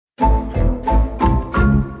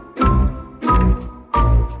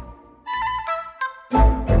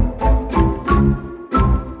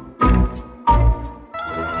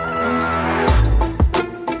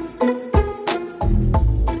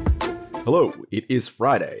It is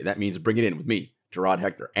Friday. That means bring it in with me, Gerard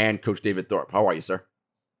Hector, and Coach David Thorpe. How are you, sir?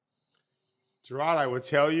 Gerard, I will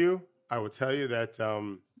tell you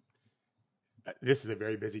that this is a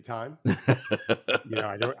very busy time.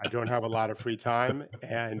 I don't have a lot of free time,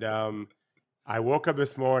 and I woke up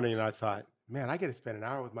this morning and I thought, man, I get to spend an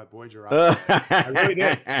hour with my boy Gerard.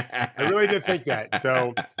 I really did think that.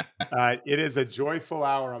 So it is a joyful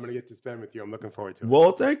hour I'm going to get to spend with you. I'm looking forward to it.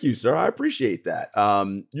 Well, thank you, sir. I appreciate that.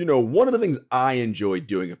 One of the things I enjoy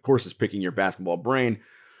doing, of course, is picking your basketball brain,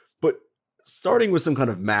 but starting with some kind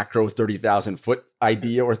of macro 30,000 foot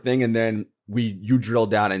idea or thing, and then you drill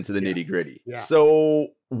down into the nitty gritty. Yeah. So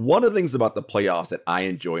one of the things about the playoffs that I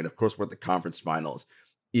enjoy, and of course we're at the conference finals,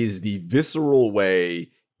 is the visceral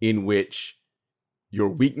way in which your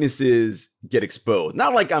weaknesses get exposed.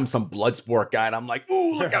 Not like I'm some blood sport guy and I'm like,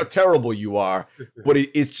 ooh, look how terrible you are. But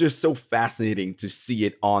it's just so fascinating to see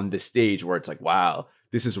it on the stage where it's like, wow,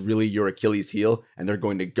 this is really your Achilles heel, and they're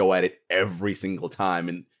going to go at it every single time.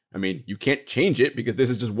 And I mean, you can't change it because this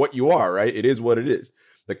is just what you are, right? It is what it is.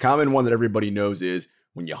 The common one that everybody knows is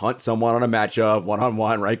when you hunt someone on a matchup,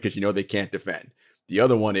 one-on-one, right? Because you know they can't defend. The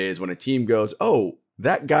other one is when a team goes, oh,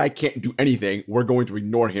 that guy can't do anything, we're going to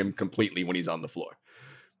ignore him completely when he's on the floor.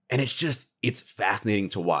 And it's fascinating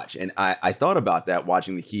to watch. And I thought about that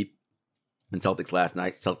watching the Heat and Celtics last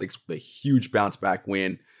night. Celtics with a huge bounce back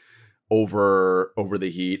win over the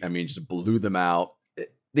Heat. I mean, just blew them out.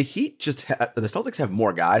 The Heat the Celtics have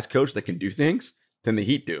more guys, coach, that can do things than the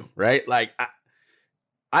Heat do, right? Like,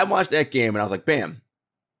 I watched that game and I was like, bam.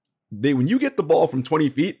 When you get the ball from 20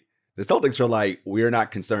 feet, the Celtics are like, we're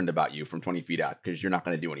not concerned about you from 20 feet out because you're not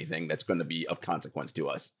going to do anything that's going to be of consequence to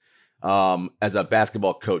us. As a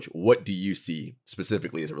basketball coach, what do you see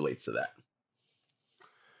specifically as it relates to that?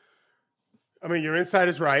 I mean, your insight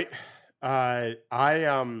is right. Listen,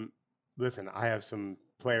 I have some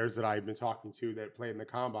players that I've been talking to that played in the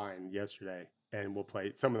combine yesterday and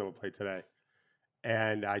some of them will play today.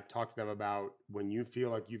 And I talked to them about when you feel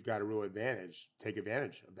like you've got a real advantage, take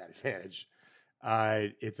advantage of that advantage.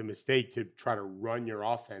 It's a mistake to try to run your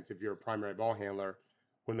offense if you're a primary ball handler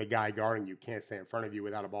when the guy guarding you can't stay in front of you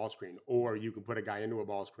without a ball screen, or you can put a guy into a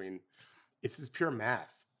ball screen. It's just pure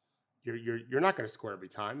math. You're not going to score every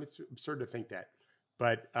time. It's absurd to think that,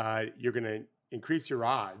 but you're going to increase your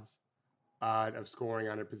odds of scoring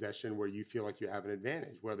on a possession where you feel like you have an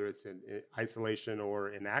advantage, whether it's in isolation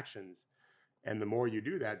or in actions. And the more you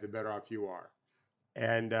do that, the better off you are.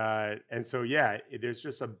 And so, yeah, there's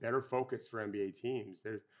just a better focus for NBA teams.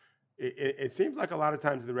 It seems like a lot of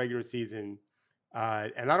times in the regular season,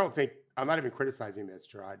 and I'm not even criticizing this,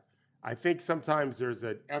 Gerard. I think sometimes there's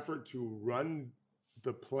an effort to run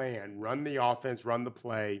the plan, run the offense, run the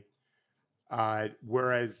play,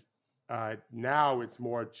 whereas now it's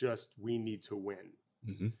more just we need to win.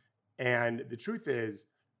 Mm-hmm. And the truth is,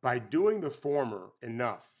 by doing the former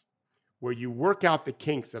enough, where you work out the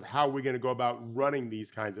kinks of how we're going to go about running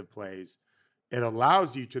these kinds of plays, it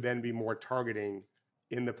allows you to then be more targeting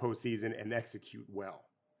in the postseason and execute well.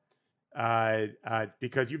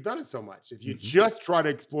 Because you've done it so much. If you just try to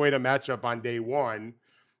exploit a matchup on day one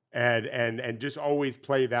and just always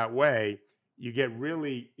play that way, it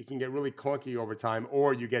can get really clunky over time,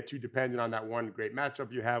 or you get too dependent on that one great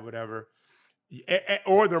matchup you have, whatever.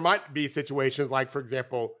 Or there might be situations like, for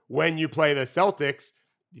example, when you play the Celtics,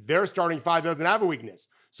 their starting five doesn't have a weakness.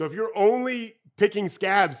 So if you're only picking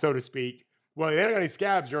scabs, so to speak, well, if they don't have any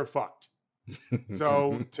scabs, you're fucked.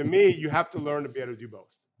 So to me, you have to learn to be able to do both.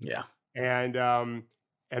 Yeah. And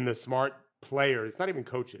the smart players, not even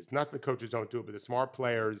coaches, not the coaches don't do it, but the smart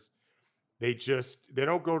players, I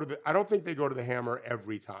don't think they go to the hammer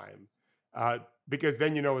every time. Because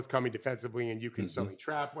then you know it's coming defensively and you can suddenly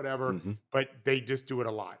trap whatever, but they just do it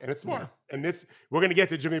a lot. And it's smart. Yeah. And we're going to get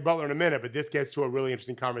to Jimmy Butler in a minute, but this gets to a really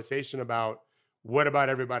interesting conversation about what about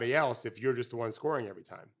everybody else if you're just the one scoring every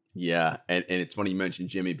time. Yeah, and it's funny you mentioned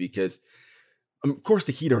Jimmy because, of course,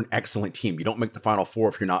 the Heat are an excellent team. You don't make the Final Four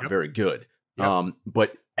if you're not very good. Yep.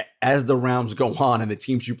 But as the rounds go on and the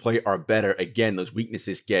teams you play are better, again, those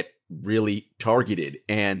weaknesses get really targeted.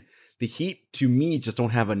 And the Heat, to me, just don't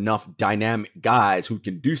have enough dynamic guys who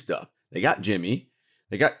can do stuff. They got Jimmy.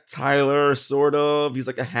 They got Tyler, sort of. He's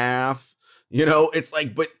like a half. It's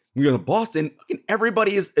like, but when you're in Boston,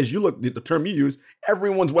 everybody is, as you look, the term you use,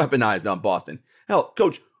 everyone's weaponized on Boston. Hell,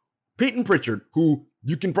 Coach Peyton Pritchard, who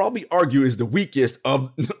you can probably argue is the weakest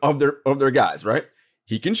of their guys, right?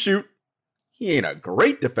 He can shoot. He ain't a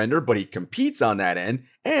great defender, but he competes on that end,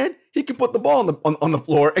 and he can put the ball on the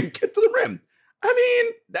floor and get to the rim. I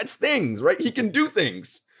mean, that's things, right? He can do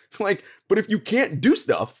things. But if you can't do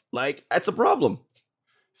stuff, that's a problem.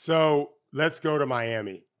 So let's go to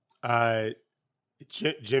Miami.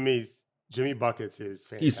 Jimmy Buckets is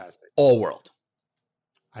He's fantastic. all world.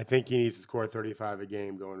 I think he needs to score 35 a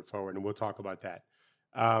game going forward, and we'll talk about that.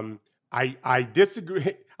 I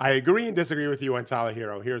disagree. I agree and disagree with you on Tyler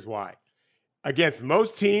Hero. Here's why. Against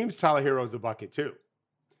most teams, Tyler Hero is a bucket too.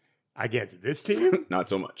 Against this team, Not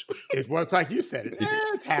so much. it's like you said.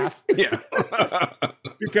 It's half. Yeah.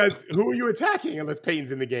 Because who are you attacking unless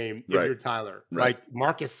Peyton's in the game if Right. you're Tyler? Right. Like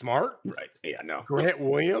Marcus Smart? Right. Yeah, no. Grant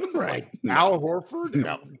Williams? Right. Like No. Al Horford?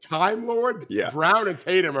 No. Time Lord? Yeah. Brown and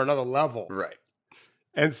Tatum are another level. Right.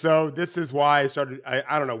 And so this is why I started,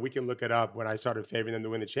 I don't know, we can look it up when I started favoring them to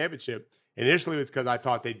win the championship. Initially, it was because I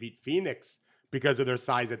thought they'd beat Phoenix because of their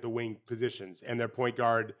size at the wing positions and their point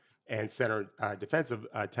guard and center defensive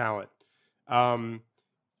talent. And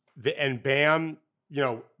Bam,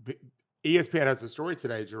 ESPN has a story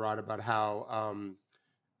today, Gerard, about how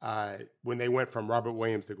when they went from Robert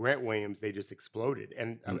Williams to Grant Williams, they just exploded.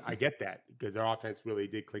 And I get that because their offense really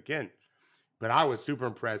did click in. But I was super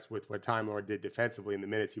impressed with what Time Lord did defensively in the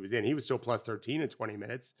minutes he was in. He was still plus 13 in 20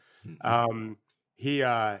 minutes. He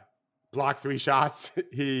blocked 3 shots.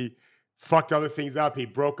 He fucked other things up. He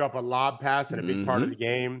broke up a lob pass in a big part of the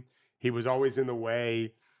game. He was always in the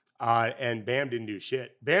way. And Bam didn't do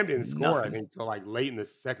shit. Bam didn't score, Nothing. I think, till like late in the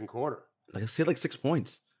second quarter. Like I said, like 6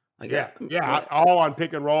 points. Like, Yeah, all on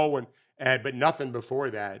pick and roll, but nothing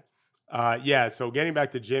before that. So getting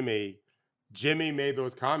back to Jimmy made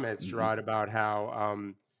those comments, Gerard, about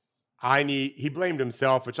how he blamed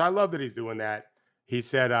himself, which I love that he's doing that. He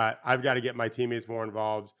said, I've got to get my teammates more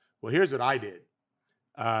involved. Well, here's what I did.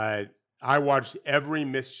 I watched every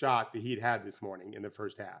missed shot that he'd had this morning in the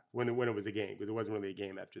first half when it was a game, because it wasn't really a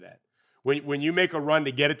game after that. When you make a run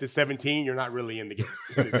to get it to 17, you're not really in the game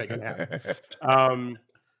in the second half.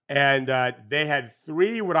 And they had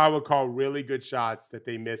 3 what I would call really good shots that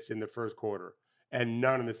they missed in the first quarter and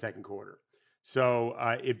none in the second quarter. So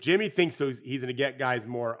if Jimmy thinks he's going to get guys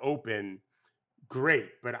more open, great.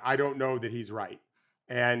 But I don't know that he's right.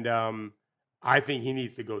 And I think he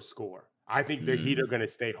needs to go score. I think the Heat are going to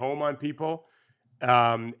stay home on people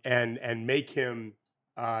and make him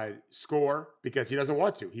score because he doesn't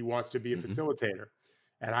want to. He wants to be a facilitator.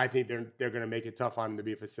 And I think they're going to make it tough on him to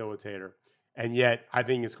be a facilitator. And yet I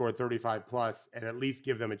think he can score 35 plus and at least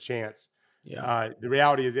give them a chance. Yeah. The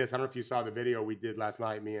reality is this. I don't know if you saw the video we did last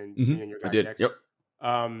night, me and your guy. I did. Dexter.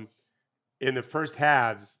 Yep. In the first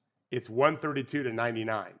halves, it's 132 to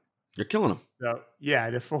 99. You're killing them. So yeah,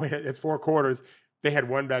 it's 4 quarters. They had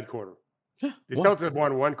 1 bad quarter. Yeah. The Celtics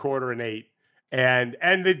won 1 quarter and 8.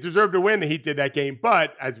 And they deserved to win. The Heat did that game.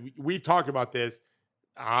 But as we've talked about this,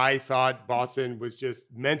 I thought Boston was just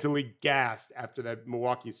mentally gassed after that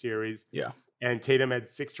Milwaukee series. Yeah. And Tatum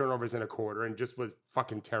had 6 turnovers in a quarter and just was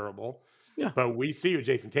fucking terrible. Yeah. But we see who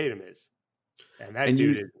Jason Tatum is. And that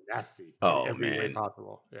dude is nasty in every way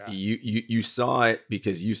possible. Yeah. You saw it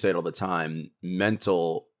because you say it all the time.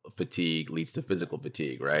 Mental fatigue leads to physical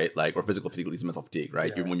fatigue, right? Like, or physical fatigue leads to mental fatigue,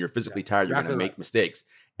 right? Yeah. When you're physically tired, you're Exactly going to make mistakes.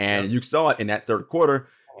 And you saw it in that third quarter.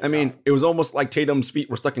 I mean, it was almost like Tatum's feet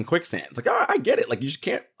were stuck in quicksand. It's like, oh, I get it. Like, you just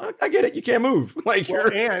can't, I get it. You can't move. Like,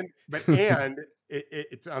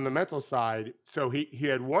 it's on the mental side. So he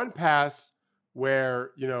had 1 pass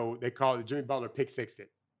where, they call it Jimmy Butler pick sixed it.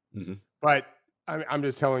 But I'm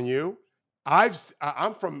just telling you, I'm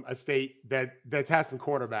from a state that's had some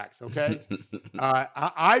quarterbacks. Okay.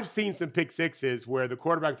 I've seen some pick sixes where the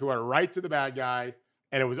quarterback threw it right to the bad guy.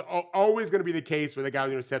 And it was always going to be the case where the guy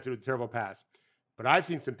was intercepted with a terrible pass. But I've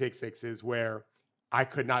seen some pick sixes where I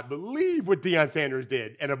could not believe what Deion Sanders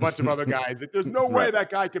did and a bunch of other guys. That there's no way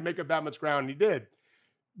that guy could make up that much ground. And he did.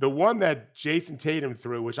 The one that Jason Tatum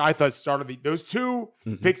threw, which I thought started those 2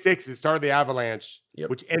 pick sixes started the avalanche,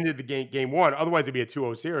 which ended the game 1. Otherwise, it'd be a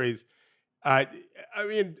 2-0 series. I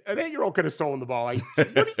mean, an 8-year-old could have stolen the ball.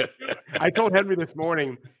 I told Henry this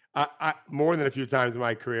morning, more than a few times in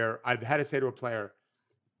my career, I've had to say to a player,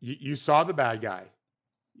 you saw the bad guy.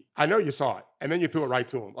 I know you saw it. And then you threw it right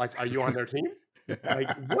to him. Like, are you on their team? Like,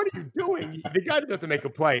 what are you doing? The guy didn't have to make a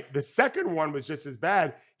play. The second one was just as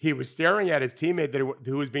bad. He was staring at his teammate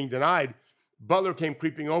who was being denied. Butler came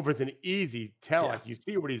creeping over. It's an easy tell. Like, you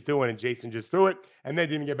see what he's doing, and Jason just threw it, and then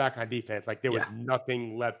didn't get back on defense. Like, there was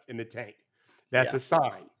nothing left in the tank. That's a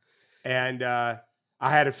sign. And I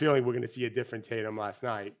had a feeling we're going to see a different Tatum last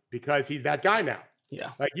night because he's that guy now.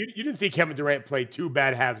 Yeah. Like, you didn't see Kevin Durant play 2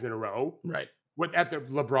 bad halves in a row. Right. At the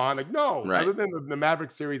LeBron, like, no. Right. Other than the Maverick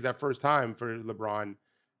series that first time for LeBron,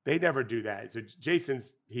 they never do that. So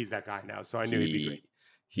he's that guy now. So I knew he'd be great.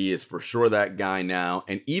 He is for sure that guy now.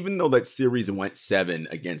 And even though that series went 7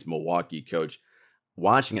 against Milwaukee, Coach,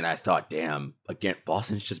 watching it, I thought, damn, again,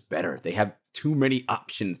 Boston's just better. They have too many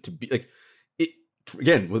options to be like.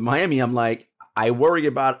 again, with Miami, I'm like, I worry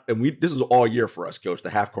about, and this is all year for us, coach, the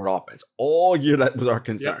half court offense. All year that was our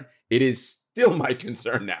concern. Yep. It is still my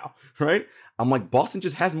concern now, right? I'm like, Boston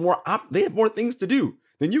just has more, they have more things to do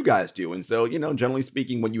than you guys do. And so, generally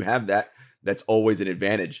speaking, when you have that, that's always an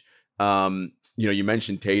advantage. You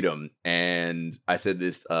mentioned Tatum, and I said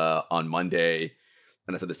this on Monday,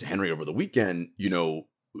 and I said this to Henry over the weekend,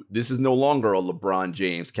 this is no longer a LeBron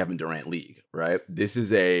James, Kevin Durant league, right? This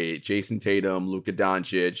is a Jason Tatum, Luka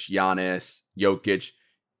Doncic, Giannis, Jokic.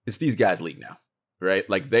 It's these guys' league now, right?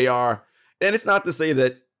 Like they are, and it's not to say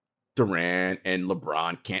that Durant and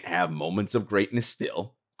LeBron can't have moments of greatness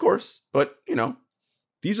still, of course, but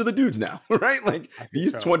these are the dudes now, right? Like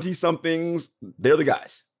these 20-somethings, they're the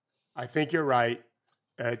guys. I think you're right.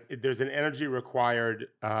 There's an energy required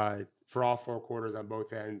for all four quarters on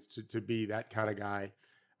both ends to be that kind of guy.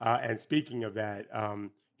 And speaking of that,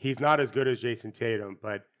 he's not as good as Jason Tatum,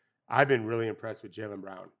 but I've been really impressed with Jaylen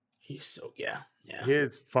Brown. He's so, yeah.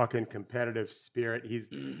 His fucking competitive spirit. He's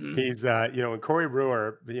when Corey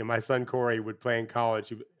Brewer, my son Corey would play in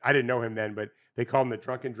college. I didn't know him then, but they call him the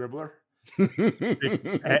drunken dribbler.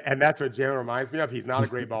 And that's what Jaylen reminds me of. He's not a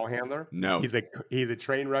great ball handler. No, he's a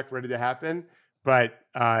train wreck ready to happen, but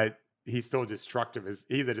he's still destructive.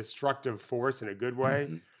 He's a destructive force in a good way.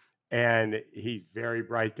 Mm-hmm. And he's very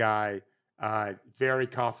bright guy, very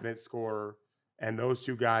confident scorer. And those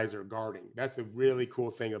two guys are guarding. That's the really cool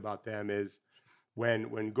thing about them is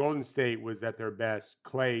when Golden State was at their best,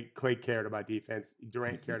 Clay cared about defense.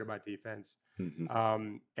 Durant cared about defense.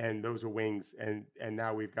 Mm-hmm. And those are wings. And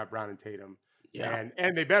now we've got Brown and Tatum. Yeah.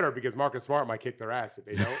 And they better because Marcus Smart might kick their ass if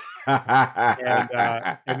they don't.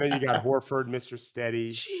 and then you got Horford, Mr.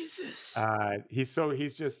 Steady. Jesus.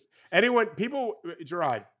 He's just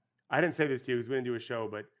Gerard, I didn't say this to you because we didn't do a show,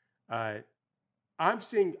 but I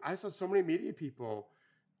saw so many media people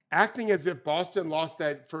acting as if Boston lost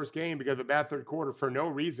that first game because of a bad third quarter for no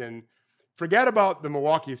reason. Forget about the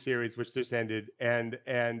Milwaukee series, which just ended, and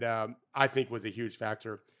I think was a huge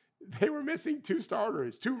factor. They were missing two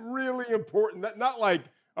starters, two really important. Not like,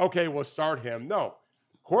 okay, we'll start him. No,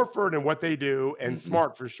 Horford and what they do, and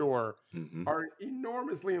Smart for sure, are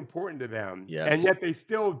enormously important to them. Yes. And yet they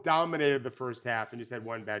still dominated the first half and just had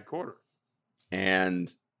one bad quarter.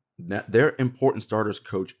 And they're important starters,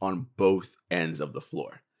 coach, on both ends of the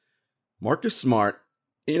floor. Marcus Smart,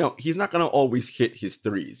 he's not going to always hit his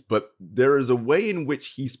threes, but there is a way in which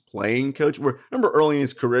he's playing, coach, where remember early in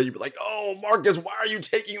his career, you'd be like, oh, Marcus, why are you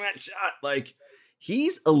taking that shot? Like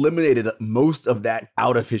he's eliminated most of that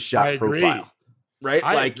out of his shot profile, right?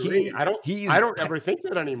 I agree. I don't ever think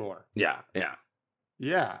that anymore. Yeah.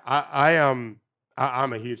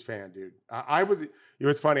 I'm a huge fan, dude.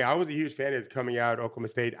 It's funny. I was a huge fan of his coming out of Oklahoma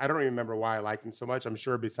State. I don't even remember why I liked him so much. I'm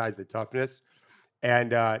sure besides the toughness.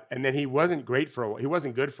 And then he wasn't great he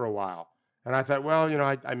wasn't good for a while. And I thought, well,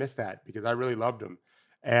 I missed that because I really loved him.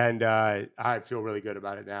 And I feel really good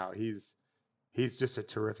about it now. He's just a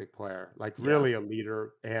terrific player, like really a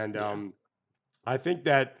leader. And I think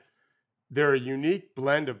that they're a unique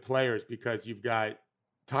blend of players because you've got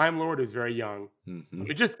Time Lord who's very young. Mm-hmm. I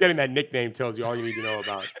mean, just getting that nickname tells you all you need to know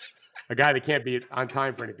about a guy that can't be on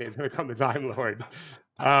time for anything. It's going to become the Time Lord.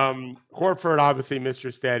 Horford, obviously,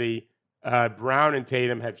 Mr. Steady. Brown and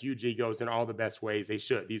Tatum have huge egos in all the best ways. They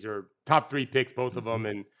should. These are top 3 picks, both of them,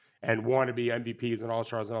 and want to be MVPs and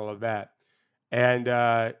All-Stars and all of that. And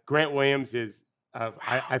Grant Williams is,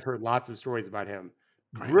 I've heard lots of stories about him.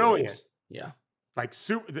 Brilliant. Yeah. Like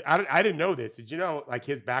super. I didn't know this. Did you know like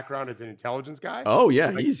his background as an intelligence guy? Oh yeah,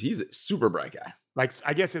 like, he's a super bright guy. Like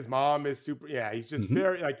I guess his mom is super. Yeah, he's just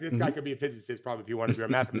very like this guy could be a physicist probably if he wanted to be a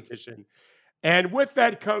mathematician. And with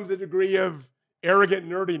that comes a degree of arrogant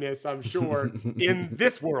nerdiness, I'm sure, in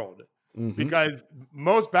this world, because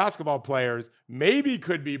most basketball players maybe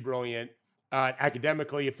could be brilliant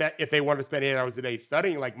academically if they wanted to spend 8 hours a day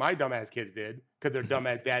studying like my dumbass kids did because their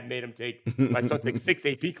dumbass dad made them my son take 6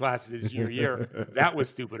 AP classes his junior year. That was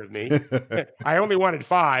stupid of me. I only wanted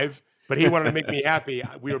 5, but he wanted to make me happy.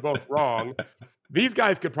 We were both wrong. These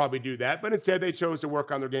guys could probably do that, but instead they chose to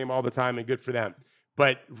work on their game all the time, and good for them.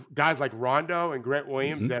 But guys like Rondo and Grant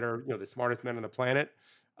Williams that are the smartest men on the planet,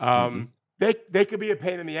 they could be a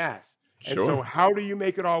pain in the ass. And so how do you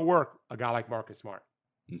make it all work? A guy like Marcus Smart.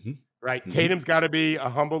 Right? Tatum's got to be a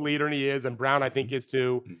humble leader, and he is, and Brown I think is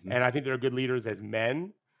too. And I think they're good leaders as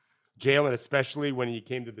men. Jaylen, especially when he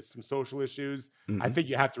came to some social issues, I think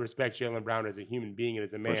you have to respect Jaylen Brown as a human being and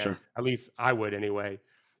as a man. Sure. At least I would anyway.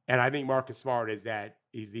 And I think Marcus Smart is that.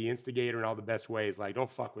 He's the instigator in all the best ways. Like,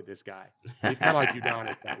 don't fuck with this guy. He's kind of like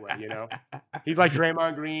Udonis that way, He's like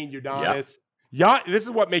Draymond Green, Udonis. This is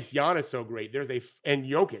what makes Giannis so great. And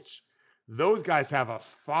Jokic. those guys have a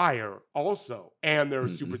fire also, and they're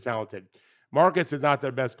super Mhm. talented. Marcus is not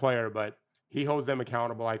their best player, but he holds them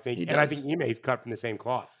accountable, I think. He And I think does. Ime's cut from the same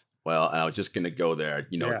cloth. Well, and I was just going to go there,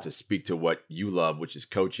 Yeah. to speak to what you love, which is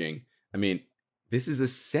coaching. I mean, this is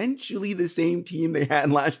essentially the same team they had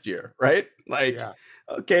last year, right? Like, Yeah.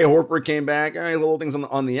 okay, Horford came back, all right, little things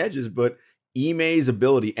on the edges, but Ime's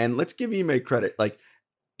ability, and let's give Ime credit. Like,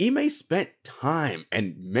 Ime spent time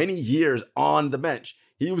and many years on the bench.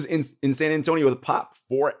 He was in San Antonio with Pop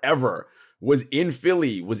forever, was in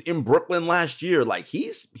Philly, was in Brooklyn last year. Like,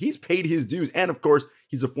 he's paid his dues. And of course,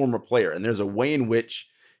 he's a former player. And there's a way in which,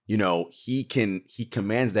 he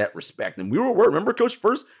commands that respect. And we were remember, Coach,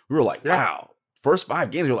 first, we were like, Yeah. wow, first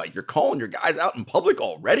 5 games, you're like, you're calling your guys out in public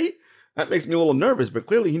already? That makes me a little nervous, but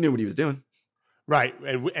clearly he knew what he was doing. Right.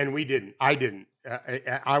 And we didn't. I didn't.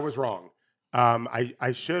 I was wrong.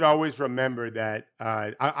 I should always remember that.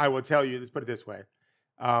 I will tell you, let's put it this way.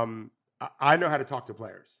 I know how to talk to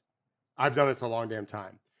players. I've done this a long damn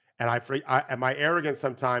time. And and my arrogance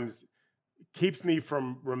sometimes keeps me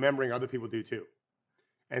from remembering other people do too.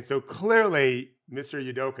 And so clearly, Mr.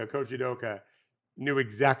 Udoka, Coach Udoka, knew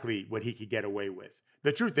exactly what he could get away with.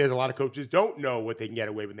 The truth is, a lot of coaches don't know what they can get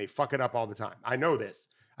away with. They fuck it up all the time. I know this.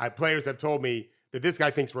 Players have told me that this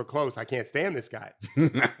guy thinks we're close. I can't stand this guy.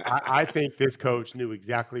 I think this coach knew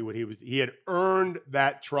exactly what he was. He had earned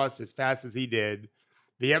that trust as fast as he did.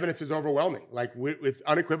 The evidence is overwhelming. Like, it's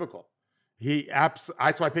unequivocal. That's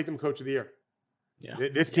why I picked him Coach of the Year. Yeah.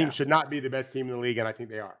 This team should not be the best team in the league, and I think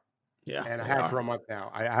they are. Yeah. And I have for a month now.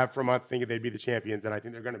 I have for a month thinking they'd be the champions, and I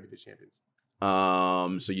think they're going to be the champions.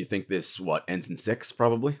 So you think this ends in 6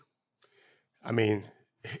 probably? I mean,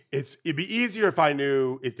 it'd be easier if I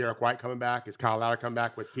knew, is Derek White coming back? Is Kyle Lowry coming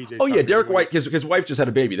back? What's PJ? Oh yeah, Derek White, his wife just had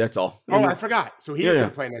a baby. That's all. Oh, I forgot. So he's going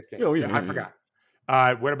to play next game. I forgot.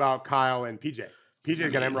 What about Kyle and PJ?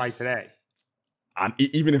 PJ's going to right today.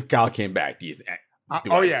 Even if Kyle came back, do you think?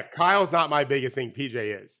 Yeah, Kyle's not my biggest thing.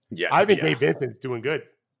 PJ is. Yeah, I think Gabe Vincent's doing good.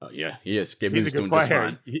 Oh yeah, he is. Gabe He's Vincent's doing just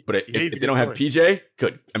fine. But if they don't have PJ,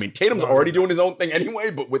 good. I mean, Tatum's already doing his own thing anyway.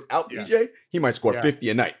 But without PJ, he might score 50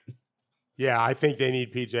 a night. Yeah, I think they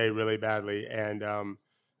need PJ really badly, and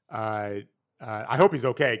I hope he's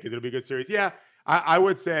okay because it'll be a good series. Yeah, I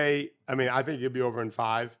would say. I mean, I think he'll be over in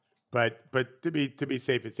 5, but to be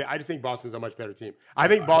safe and say, I just think Boston's a much better team. I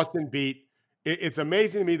think Boston beat. It's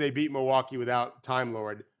amazing to me they beat Milwaukee without Time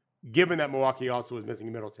Lord, given that Milwaukee also was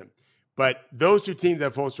missing Middleton. But those two teams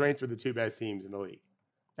at full strength were the 2 best teams in the league.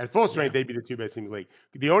 At full strength, they'd be the 2 best teams in the league.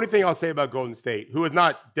 The only thing I'll say about Golden State, who is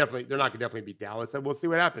not definitely, they're not going to definitely beat Dallas. And we'll see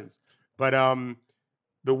what happens. But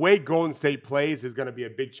the way Golden State plays is going to be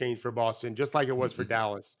a big change for Boston, just like it was for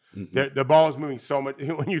Dallas. The ball is moving so much.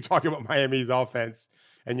 When you talk about Miami's offense,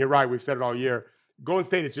 and you're right, we've said it all year, Golden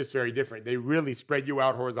State is just very different. They really spread you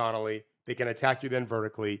out horizontally. They can attack you then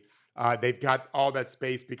vertically. They've got all that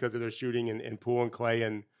space because of their shooting and Poole and Clay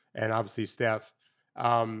and obviously Steph.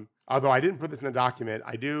 Although I didn't put this in the document,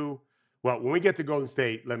 I do. Well, when we get to Golden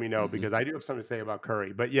State, let me know because I do have something to say about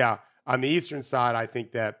Curry. But yeah, on the Eastern side, I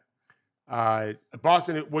think that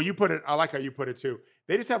Boston. Well, you put it. I like how you put it too.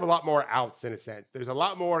 They just have a lot more outs in a sense. There's a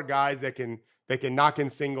lot more guys that can knock in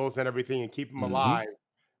singles and everything and keep them alive.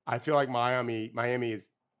 I feel like Miami is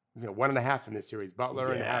 1.5 in this series.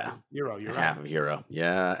 Butler and half Hero. You're half of Hero.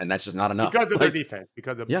 Yeah, and that's just not enough because of their defense.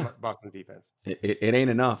 Because of Boston's defense, it ain't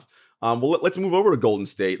enough. Well, let's move over to Golden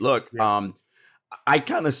State. Look, I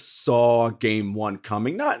kind of saw Game 1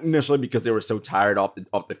 coming, not initially because they were so tired off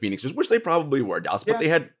the Phoenixers, which they probably were, Dallas, but they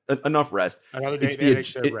had enough rest. Another day,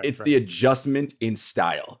 it's the adjustment in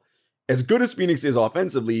style. As good as Phoenix is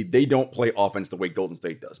offensively, they don't play offense the way Golden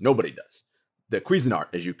State does. Nobody does. The Cuisinart,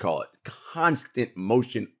 as you call it, constant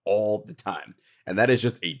motion all the time. And that is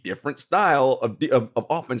just a different style of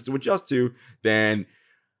offense to adjust to than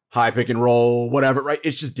high pick and roll, whatever, right?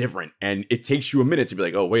 It's just different. And it takes you a minute to be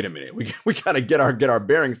like, oh, wait a minute. We got to get our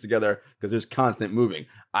bearings together because there's constant moving.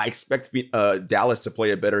 I expect Dallas to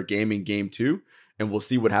play a better game in Game 2, and we'll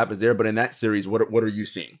see what happens there. But in that series, what are you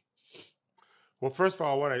seeing? Well, first of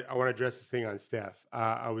all, I want to address this thing on Steph.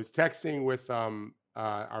 I was texting with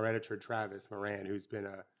our editor, Travis Moran, who's been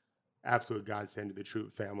an absolute godsend to the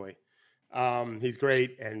Troop family. He's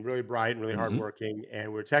great and really bright and really hardworking. And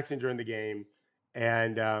we were texting during the game,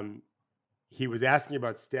 and he was asking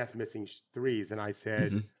about Steph missing threes. And I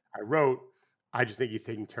said, I just think he's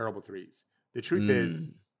taking terrible threes. The truth is,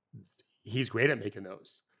 he's great at making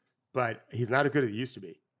those, but he's not as good as he used to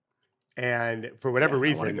be. And for whatever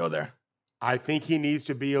reason, I want to go there. I think he needs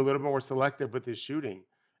to be a little more selective with his shooting.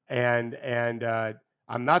 And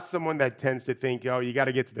I'm not someone that tends to think, oh, you got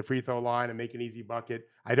to get to the free throw line and make an easy bucket.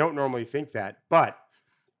 I don't normally think that. But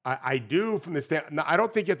I do from the stand. I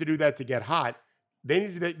don't think you have to do that to get hot. They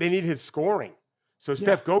need his scoring. So Yeah,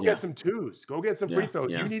 Steph, go yeah, get some twos, go get some free yeah,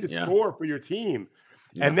 throws. You yeah, need to yeah, score for your team,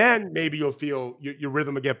 yeah. and then maybe you'll feel your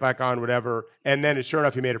rhythm will get back on, whatever. And then, sure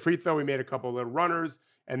enough, he made a free throw. He made a couple of little runners,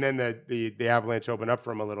 and then the Avalanche opened up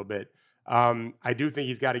for him a little bit. I do think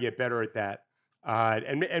he's got to get better at that,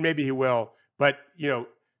 and maybe he will. But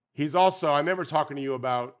he's also. I remember talking to you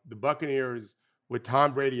about the Buccaneers with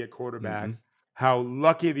Tom Brady at quarterback. Hmm. How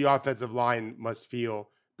lucky the offensive line must feel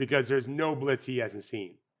because there's no blitz he hasn't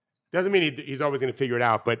seen. Doesn't mean he's always going to figure it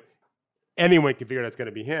out, but anyone can figure out it's going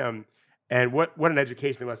to be him. And what an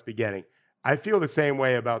education he must be getting. I feel the same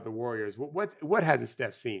way about the Warriors. What hasn't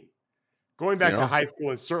Steph seen? Going So, back to high school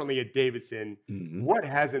and certainly at Davidson, hmm what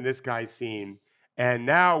hasn't this guy seen? And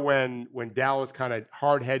now when Dallas kind of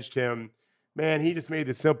hard hedged him, man, he just made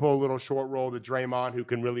the simple little short roll to Draymond, who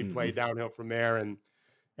can really play hmm downhill from there, and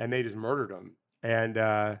they just murdered him. And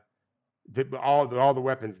all the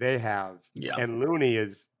weapons they have, yeah. and Looney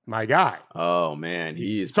is my guy. Oh man, He's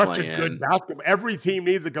he is such a good playing. basketball. Every team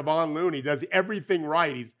needs a Kevon Looney. He does everything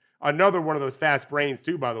right. He's another one of those fast brains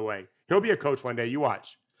too, by the way. He'll be a coach one day. You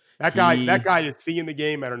watch. That He guy is seeing the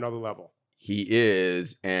game at another level. he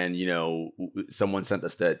is, and someone sent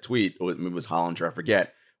us that tweet. Or maybe it was Hollinger, I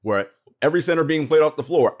forget, where every center being played off the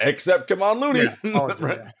floor except Kevon Looney. Yeah. Oh,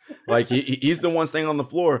 Right? yeah. Like he's the one staying on the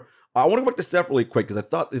floor. I want to go back to Steph really quick because I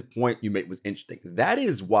thought this point you made was interesting. That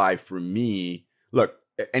is why, for me, look,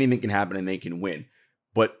 anything can happen and they can win.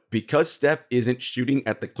 But because Steph isn't shooting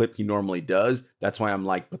at the clip he normally does, that's why I'm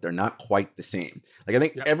like, but they're not quite the same. Like, I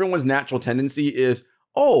think Yep. everyone's natural tendency is,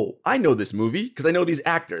 oh, I know this movie because I know these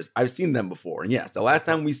actors. I've seen them before. And yes, the last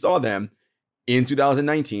time we saw them in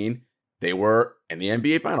 2019, they were in the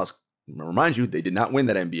NBA Finals. Remind you, they did not win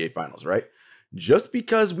that NBA Finals, right? Just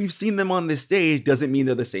because we've seen them on this stage doesn't mean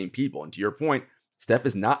they're the same people. And to your point, Steph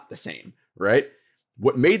is not the same, right?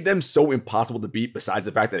 What made them so impossible to beat, besides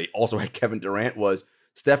the fact that they also had Kevin Durant, was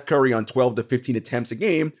Steph Curry on 12 to 15 attempts a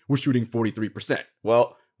game was shooting 43%.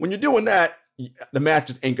 Well, when you're doing that, the math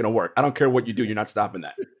just ain't going to work. I don't care what you do. You're not stopping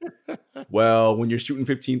that. Well, when you're shooting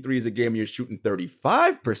 15 threes a game and you're shooting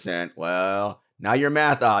 35%, well, now your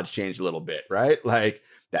math odds change a little bit, right? Like,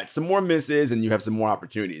 that's some more misses and you have some more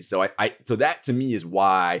opportunities. So so that to me is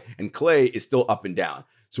why, and Clay is still up and down.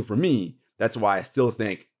 So for me, that's why I still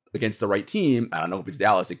think against the right team, I don't know if it's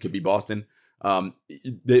Dallas, it could be Boston.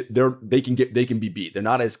 They can be beat. They're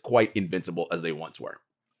not as quite invincible as they once were.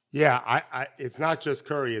 Yeah, it's not just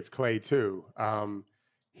Curry, it's Clay too.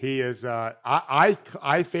 He is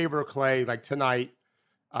I favor Clay like tonight.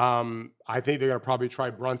 I think they're gonna probably try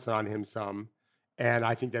Brunson on him some, and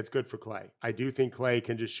I think that's good for Clay. I do think Clay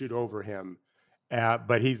can just shoot over him,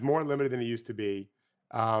 but he's more limited than he used to be.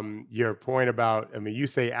 Your point about, I mean, you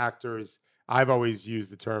say actors. I've always used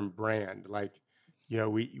the term brand. Like,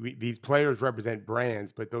 we these players represent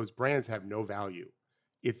brands, but those brands have no value.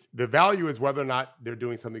 It's the value is whether or not they're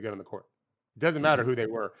doing something good on the court. It doesn't matter Mhm. who they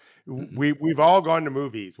were. Mhm. We've all gone to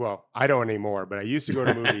movies. Well, I don't anymore, but I used to go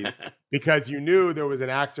to movies because you knew there was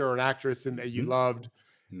an actor or an actress and that you Mhm. loved,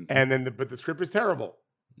 Mhm. and then but the script is terrible,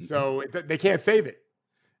 Mhm. so they can't save it.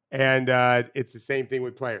 And it's the same thing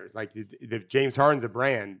with players. Like if James Harden's a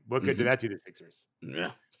brand, what good did Mhm. that do to the Sixers?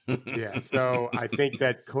 Yeah. Yeah. So I think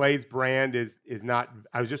that Clay's brand is not.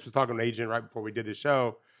 I was talking to an agent right before we did the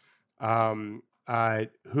show.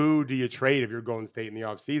 Who do you trade if you're Golden State in the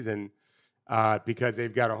offseason? Because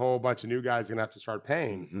they've got a whole bunch of new guys going to have to start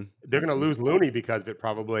paying. Mhm. They're going to Mhm. lose Looney because of it,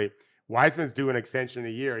 probably. Wiseman's due an extension a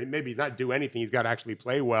year. Maybe he's not due anything. He's got to actually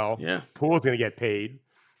play well. Yeah. Poole's going to get paid.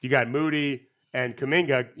 You got Moody and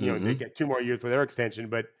Kuminga. They Mhm. get 2 more years for their extension.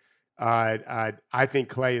 But I think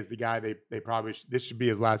Clay is the guy they probably this should be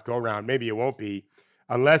his last go round. Maybe it won't be,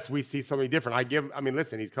 unless we see something different. I mean,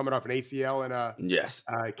 listen, he's coming off an ACL and Yes.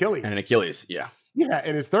 Achilles. And an Achilles. Yeah. Yeah,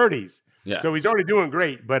 in his 30s. Yeah. So he's already doing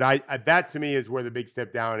great, but I that to me is where the big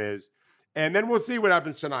step down is. And then we'll see what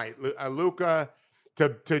happens tonight. Luka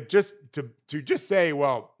to just say,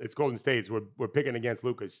 well, it's Golden State, so we're picking against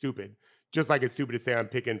Luka is stupid. Just like it's stupid to say I'm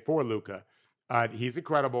picking for Luka. He's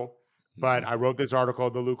incredible, but I wrote this article,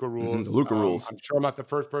 The Luka Rules. The Luka Rules. I'm sure I'm not the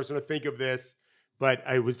first person to think of this, but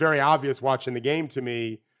it was very obvious watching the game to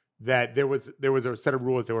me that there was a set of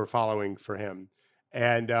rules they were following for him.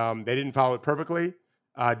 And they didn't follow it perfectly.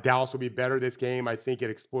 Dallas will be better this game, I think, at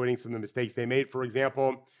exploiting some of the mistakes they made. For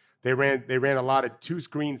example, they ran a lot of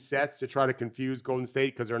 2-screen sets to try to confuse Golden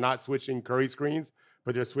State because they're not switching Curry screens,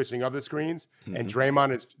 but they're switching other screens. Mhm. And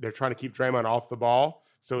they're trying to keep Draymond off the ball.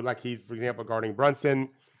 So like he's, for example, guarding Brunson.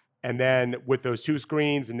 And then with those 2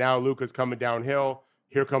 screens, and now Luka's coming downhill,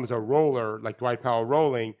 here comes a roller, like Dwight Powell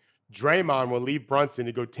rolling. Draymond will leave Brunson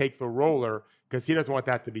to go take the roller because he doesn't want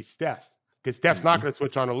that to be Steph. Because Steph's not going to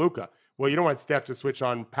switch on to Luka. Well, you don't want Steph to switch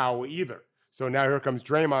on Powell either. So now here comes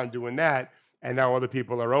Draymond doing that, and now other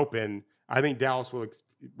people are open. I think Dallas will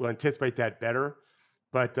anticipate that better.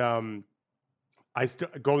 But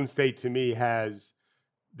Golden State to me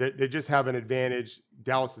they just have an advantage.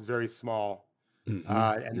 Dallas is very small,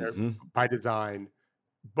 and they're by design.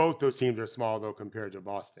 Both those teams are small though compared to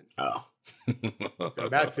Boston. Oh, so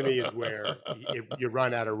that to me is where you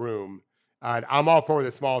run out of room. I'm all for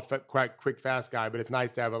the small, quick, fast guy, but it's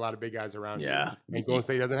nice to have a lot of big guys around. Yeah, you. And Golden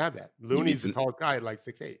State doesn't have that. Looney's the tallest guy at like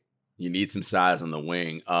 6'8". You need some size on the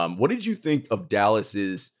wing. What did you think of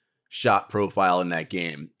Dallas's shot profile in that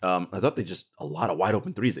game? I thought a lot of wide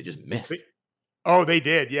open threes they just missed. They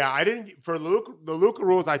did. Yeah, I didn't for the Luka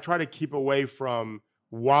rules. I try to keep away from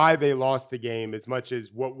why they lost the game as much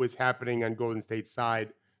as what was happening on Golden State's side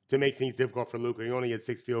to make things difficult for Luka. He only had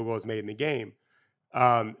 6 field goals made in the game.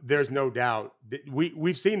 There's no doubt that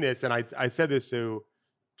we've seen this, and I said this to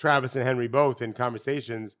Travis and Henry both in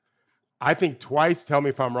conversations. I think twice, tell me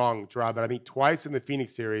if I'm wrong, Gerard, but I think twice in the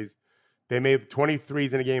Phoenix series, they made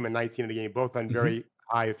 23s in a game and 19 in a game, both on very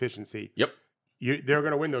high efficiency. Yep. They're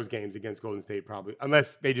going to win those games against Golden State probably,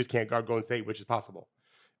 unless they just can't guard Golden State, which is possible.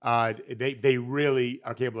 They really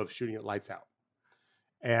are capable of shooting it lights out,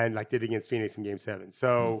 and like did against Phoenix in Game 7.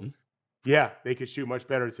 So, yeah, they could shoot much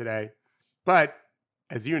better today. But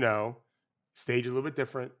as you know, stage is a little bit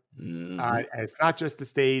different. And it's not just the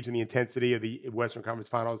stage and the intensity of the Western Conference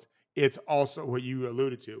Finals. It's also what you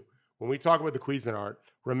alluded to. When we talk about the Cuisinart,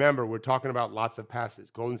 remember, we're talking about lots of passes.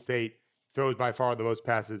 Golden State throws by far the most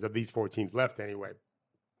passes of these 4 teams left anyway.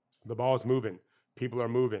 The ball is moving. People are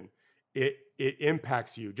moving. It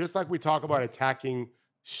impacts you. Just like we talk about attacking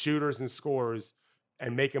shooters and scorers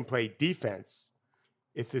and make them play defense,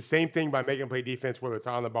 it's the same thing by making them play defense, whether it's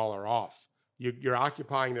on the ball or off. You're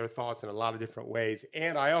occupying their thoughts in a lot of different ways.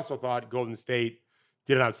 And I also thought Golden State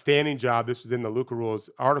did an outstanding job. This was in the Luka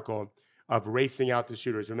Rules article of racing out the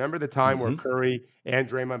shooters. Remember the time where Curry and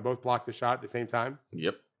Draymond both blocked the shot at the same time?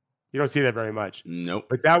 Yep. You don't see that very much. Nope.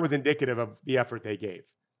 But that was indicative of the effort they gave.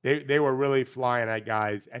 They were really flying at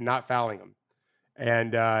guys and not fouling them,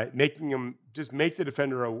 and making them just make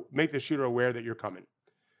the shooter aware that you're coming,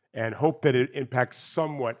 and hope that it impacts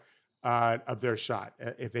somewhat of their shot.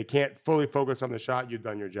 If they can't fully focus on the shot, you've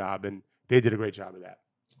done your job, and they did a great job of that.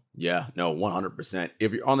 Yeah, no, 100%.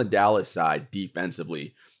 If you're on the Dallas side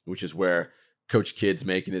defensively, which is where Coach Kidd's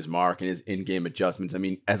making his mark and his in-game adjustments. I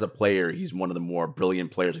mean, as a player, he's one of the more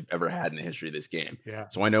brilliant players we've ever had in the history of this game. Yeah.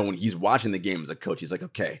 So I know when he's watching the game as a coach, he's like,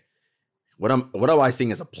 okay, what am I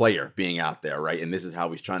seeing as a player being out there, right? And this is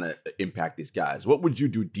how he's trying to impact these guys. What would you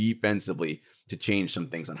do defensively to change some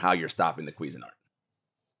things on how you're stopping the Cuisinart?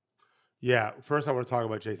 Yeah, first I want to talk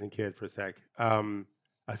about Jason Kidd for a sec.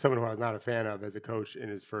 Someone who I was not a fan of as a coach in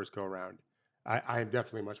his first go-around. I am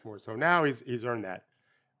definitely much more so now. He's earned that.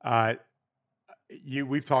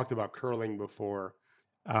 We've talked about curling before.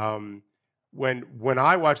 When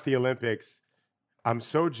I watch the Olympics, I'm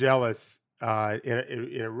so jealous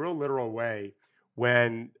in a real literal way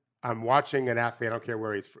when I'm watching an athlete. I don't care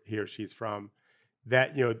where he or she's from.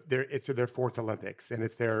 That it's their 4th Olympics and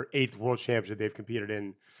it's their 8th World Championship they've competed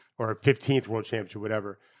in, or 15th World Championship,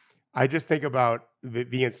 whatever. I just think about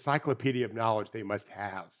the encyclopedia of knowledge they must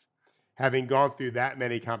have, having gone through that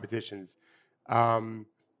many competitions.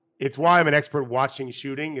 It's why I'm an expert watching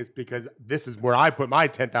shooting, is because this is where I put my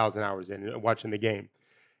 10,000 hours in watching the game.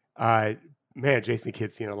 Man, Jason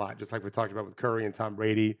Kidd's seen a lot, just like we talked about with Curry and Tom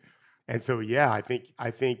Brady. And so, yeah, I think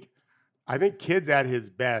Kidd's at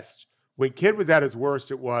his best. When Kidd was at his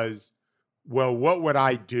worst, it was, well, what would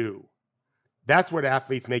I do? That's what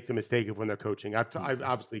athletes make the mistake of when they're coaching. I've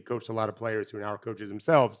obviously coached a lot of players who are now coaches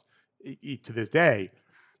themselves to this day.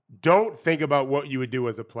 Don't think about what you would do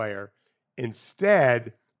as a player.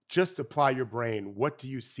 Instead, just apply your brain. What do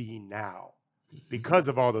you see now because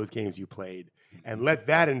of all those games you played? And let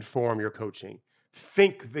that inform your coaching.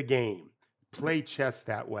 Think the game. Play chess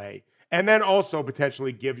that way. And then also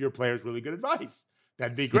potentially give your players really good advice.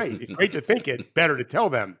 That'd be great. It's great to think it, better to tell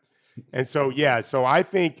them. And so, yeah, so I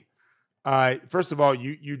think, first of all,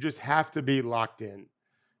 you just have to be locked in.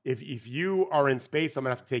 If you are in space, I'm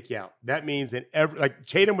going to have to take you out. That means that like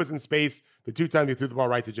Tatum was in space the 2 times he threw the ball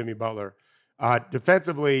right to Jimmy Butler.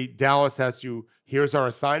 Defensively, Dallas has to, here's our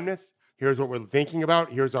assignments. Here's what we're thinking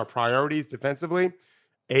about. Here's our priorities defensively,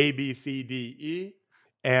 A, B, C, D, E.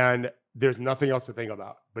 And there's nothing else to think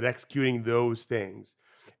about but executing those things.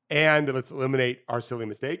 And let's eliminate our silly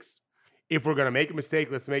mistakes. If we're going to make a mistake,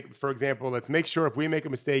 let's make sure if we make a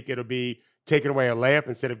mistake, it'll be taking away a layup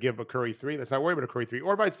instead of giving a Curry 3. Let's not worry about a Curry 3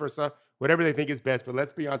 or vice versa, whatever they think is best, but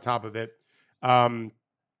let's be on top of it.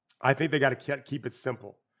 I think they got to keep it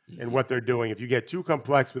simple in what they're doing. If you get too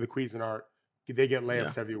complex with the Cuisinart, they get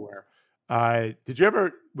layups everywhere. Did you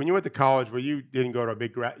ever, when you went to college, where you didn't go to a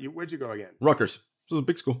big where'd you go again? Rutgers. So it's a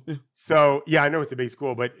big school. Yeah. So yeah, I know it's a big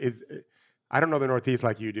school, but I don't know the Northeast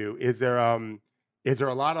like you do. Is there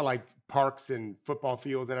a lot of like parks and football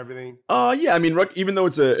fields and everything? Yeah. I mean, even though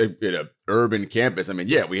it's a urban campus, I mean,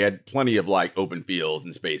 yeah, we had plenty of like open fields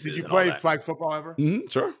and spaces. Did you play flag football ever?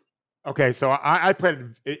 Sure. Okay, so I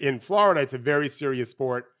played in Florida. It's a very serious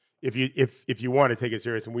sport if you want to take it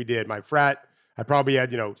serious, and we did. My frat, I probably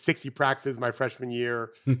had 60 practices my freshman year.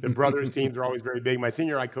 The brothers teams are always very big. My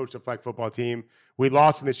senior, I coached a flag football team. We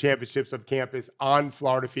lost in the championships of campus on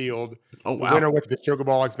Florida Field. Oh wow! The winner went to the Sugar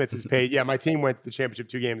Bowl, expenses paid. Yeah, my team went to the championship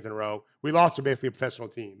 2 games in a row. We lost to basically a professional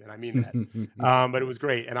team, and I mean that. But it was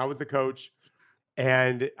great, and I was the coach.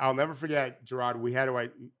 And I'll never forget, Gerard.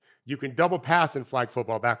 You can double pass in flag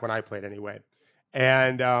football back when I played anyway.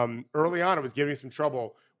 And early on, it was giving me some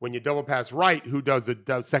trouble when you double pass right, who does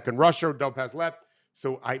the second rusher, double pass left.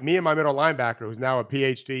 So me and my middle linebacker, who's now a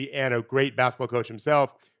PhD and a great basketball coach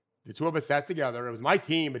himself, the two of us sat together. It was my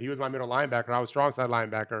team, but he was my middle linebacker. And I was strong side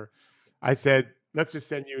linebacker. I said, let's just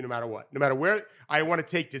send you no matter what. No matter where, I want to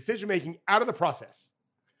take decision-making out of the process.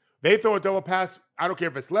 They throw a double pass. I don't care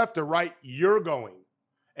if it's left or right. You're going.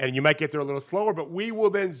 And you might get there a little slower, but we will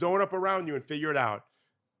then zone up around you and figure it out.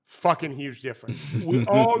 Fucking huge difference. We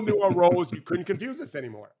all knew our roles. You couldn't confuse us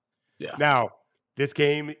anymore. Yeah. Now, this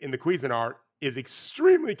game in the Cuisinart is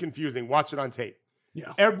extremely confusing. Watch it on tape.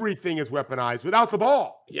 Yeah. Everything is weaponized without the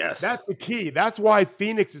ball. Yes. That's the key. That's why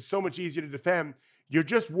Phoenix is so much easier to defend. You're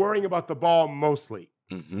just worrying about the ball mostly.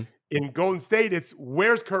 Mm-hmm. In Golden State, it's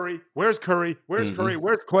where's Curry? Where's Curry? Where's Curry?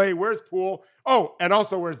 Where's Clay? Where's Poole? Oh, and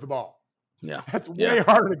also where's the ball? Yeah. That's way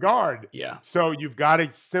harder to guard. Yeah. So you've got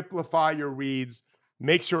to simplify your reads,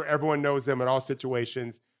 make sure everyone knows them in all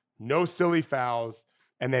situations, no silly fouls,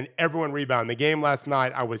 and then everyone rebound. The game last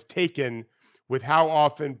night, I was taken with how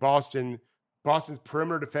often Boston's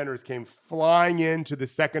perimeter defenders came flying into the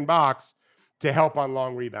second box to help on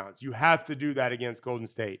long rebounds. You have to do that against Golden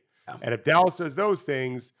State. Yeah. And if Dallas does those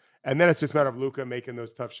things, and then it's just a matter of Luka making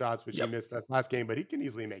those tough shots, which he missed that last game, but he can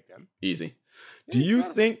easily make them. Easy. Do you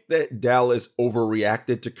think that Dallas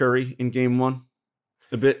overreacted to Curry in game 1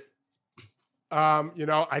 a bit?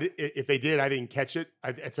 If they did, I didn't catch it.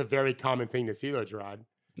 It's a very common thing to see, though, Gerard.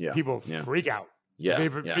 Yeah. People freak out. Yeah.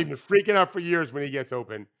 They've been freaking out for years when he gets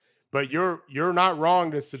open. But you're not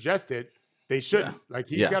wrong to suggest it. They shouldn't. Like,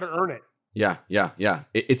 he's got to earn it. Yeah.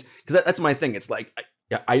 It's because that's my thing. It's like,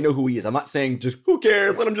 I know who he is. I'm not saying just who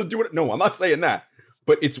cares, let him just do it. No, I'm not saying that.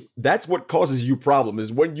 But that's what causes you problem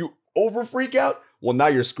is when you over freak out. Well, now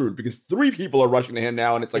you're screwed because 3 people are rushing to him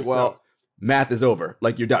now, and it's like, math is over.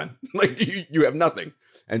 Like, you're done. Like, you have nothing.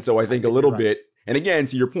 And so I think a little bit. And again,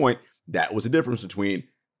 to your point, that was a difference between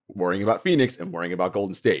worrying about Phoenix and worrying about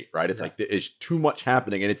Golden State, right? It's like there's too much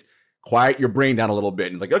happening, and it's quiet your brain down a little bit,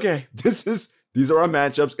 and it's like, okay, these are our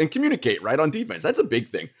matchups, and communicate right on defense. That's a big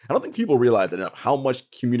thing. I don't think people realize enough how much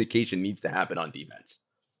communication needs to happen on defense.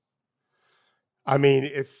 I mean,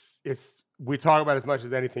 we talk about as much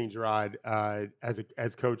as anything, Gerard.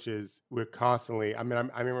 As coaches, we're constantly. I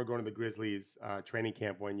remember going to the Grizzlies training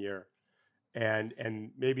camp one year, and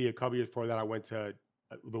maybe a couple years before that, I went to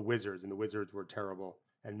the Wizards, and the Wizards were terrible.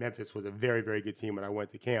 And Memphis was a very, very good team when I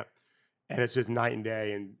went to camp. And it's just night and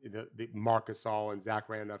day. And the Marc Gasol and Zach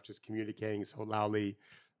Randolph just communicating so loudly.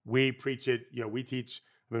 We preach it. We teach.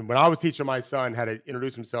 I mean, when I was teaching my son how to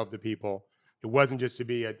introduce himself to people, it wasn't just to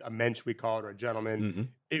be a mensch, we call it, or a gentleman. Mm-hmm.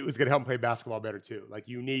 It was going to help him play basketball better too. Like,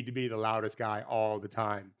 you need to be the loudest guy all the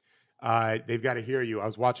time. They've got to hear you. I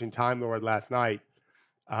was watching Time Lord last night.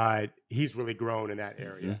 He's really grown in that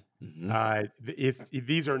area. Mm-hmm.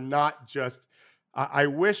 These are not just. I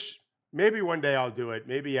wish maybe one day I'll do it.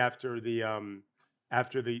 Maybe after the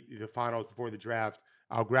finals before the draft,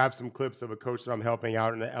 I'll grab some clips of a coach that I'm helping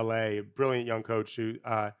out in LA, a brilliant young coach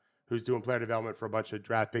who's doing player development for a bunch of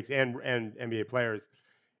draft picks and NBA players.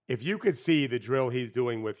 If you could see the drill he's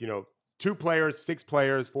doing with 2 players, 6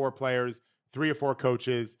 players, 4 players, 3 or 4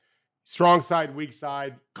 coaches, strong side, weak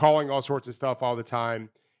side, calling all sorts of stuff all the time.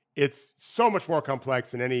 It's so much more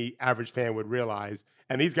complex than any average fan would realize.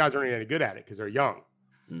 And these guys aren't any good at it because they're young.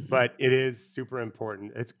 Mm-hmm. But it is super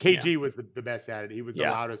important. KG was the best at it. He was the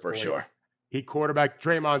loudest for voice. Sure. He quarterbacked.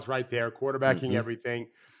 Draymond's right there, quarterbacking everything.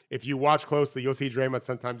 If you watch closely, you'll see Draymond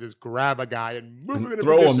sometimes just grab a guy and move him in a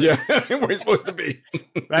throw position. him, where he's supposed to be.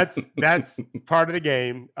 That's part of the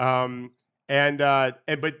game. And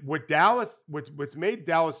But what's made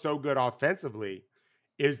Dallas so good offensively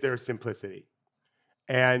is their simplicity.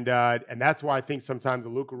 And that's why I think sometimes the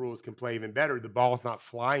Luka rules can play even better. The ball's not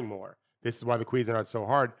flying more. This is why the Queens are not so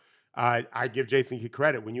hard. I give Jason Kidd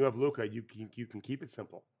credit. When you have Luka, you can keep it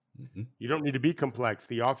simple. Mm-hmm. You don't need to be complex.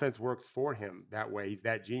 The offense works for him that way. He's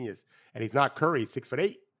that genius, and he's not Curry,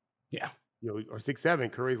 6'8". Yeah, or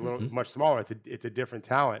 6'7". Curry's a little much smaller. It's a different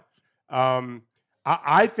talent.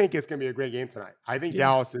 I think it's going to be a great game tonight. I think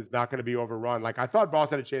Dallas is not going to be overrun. Like I thought,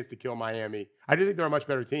 Boston had a chance to kill Miami. I do think they're a much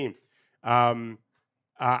better team.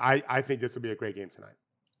 I think this will be a great game tonight.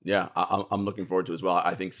 Yeah, I'm looking forward to it as well.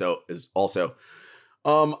 I think so is also.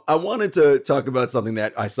 I wanted to talk about something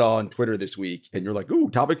that I saw on Twitter this week, and you're like, ooh,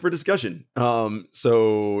 topic for discussion.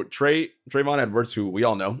 So Trayvon Edwards, who we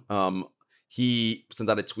all know, he sent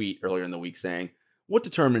out a tweet earlier in the week saying, what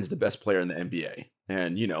determines the best player in the NBA?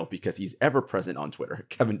 And, because he's ever present on Twitter,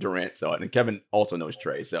 Kevin Durant saw it, and Kevin also knows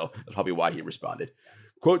Trey, so that's probably why he responded.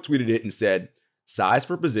 Quote tweeted it and said, size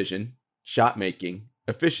for position, shot making,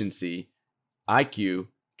 efficiency, IQ,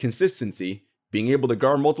 consistency, being able to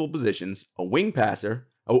guard multiple positions, a willing passer,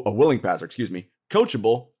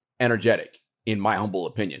 coachable, energetic, in my humble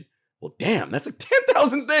opinion. Well, damn, that's like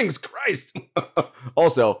 10,000 things. Christ.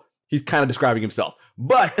 Also, he's kind of describing himself,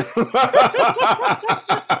 but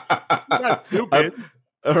not stupid.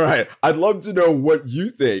 All right. I'd love to know what you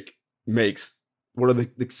think what are the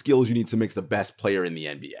skills you need to make the best player in the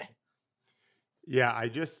NBA? Yeah,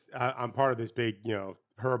 I'm part of this big,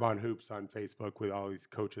 Herb on Hoops on Facebook with all these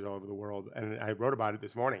coaches all over the world. And I wrote about it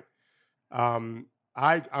this morning. I'm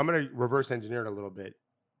going to reverse engineer it a little bit.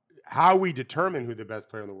 How we determine who the best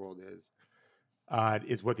player in the world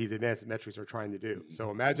is what these advanced metrics are trying to do.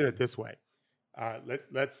 So imagine it this way.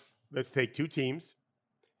 Let's take two teams,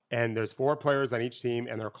 and there's 4 players on each team,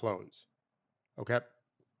 and they're clones. Okay?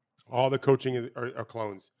 All the coaching are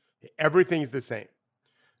clones. Everything's the same.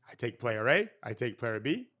 I take player A, I take player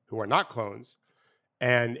B, who are not clones,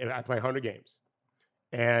 and I play 100 games.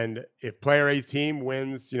 And if player A's team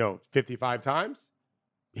wins, 55 times,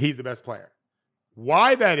 he's the best player.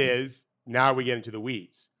 Why that is, now we get into the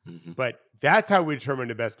weeds. Mm-hmm. But that's how we determine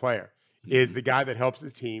the best player, is the guy that helps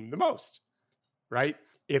his team the most, right?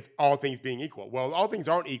 If all things being equal. Well, all things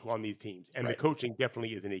aren't equal on these teams, and the coaching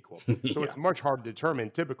definitely isn't equal. So it's much harder to determine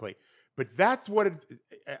typically. But that's what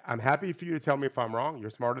I'm happy for you to tell me if I'm wrong. You're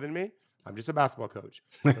smarter than me. I'm just a basketball coach.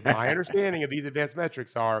 But my understanding of these advanced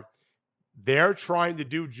metrics are they're trying to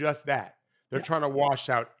do just that. They're trying to wash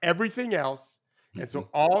out everything else. And so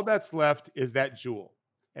all that's left is that jewel.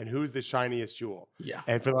 And who's the shiniest jewel? Yeah.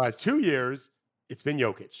 And for the last 2 years, it's been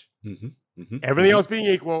Jokic. Mm-hmm. Mm-hmm. Everything else being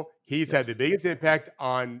equal, he's had the biggest impact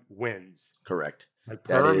on wins. Correct. Like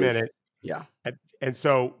per minute. Yeah. And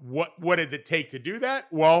so what does it take to do that?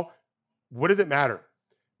 Well, what does it matter?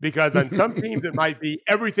 Because on some teams, it might be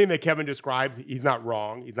everything that Kevin described. He's not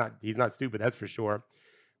wrong. He's not stupid. That's for sure.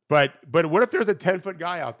 But what if there's a 10-foot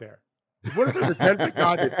guy out there? What if there's a 10-foot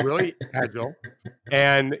guy that's really agile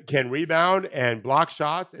and can rebound and block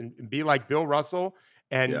shots and be like Bill Russell,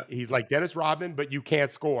 and he's like Dennis Rodman, but you can't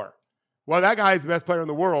score? Well, that guy is the best player in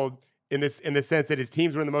the world in the sense that his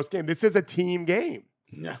teams win the most games. This is a team game.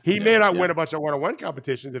 Yeah, he may not win a bunch of one-on-one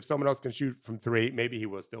competitions. If someone else can shoot from 3, maybe he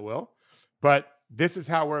still will. But this is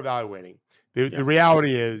how we're evaluating. The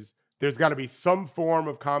reality is there's got to be some form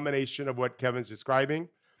of combination of what Kevin's describing.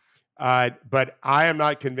 But I am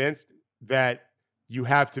not convinced that you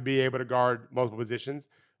have to be able to guard multiple positions,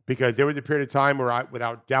 because there was a period of time where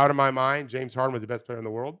without doubt in my mind, James Harden was the best player in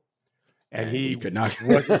the world. And he could not.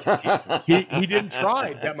 he didn't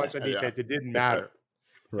try that much on defense. It didn't matter.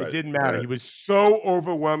 Right, it didn't matter. Right. He was so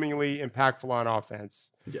overwhelmingly impactful on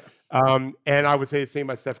offense. Yeah. And I would say the same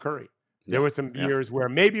about Steph Curry. There were some years where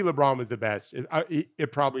maybe LeBron was the best.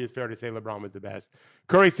 It probably is fair to say LeBron was the best.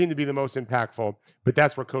 Curry seemed to be the most impactful, but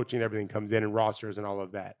that's where coaching and everything comes in, and rosters and all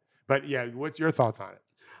of that. But yeah, what's your thoughts on it?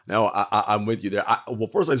 No, I'm with you there. Well,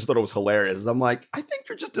 first I just thought it was hilarious. I'm like, I think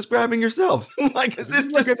you're just describing yourself. I'm like, is this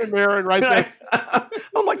look in the mirror and write this?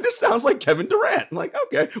 I'm like, this sounds like Kevin Durant. I'm like,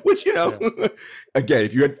 okay, which again,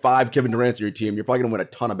 if you had 5 Kevin Durants on your team, you're probably gonna win a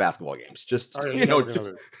ton of basketball games. Just right?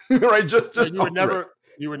 Just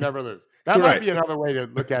you would never lose. That might be another way to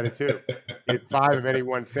look at it too. It's 5 of any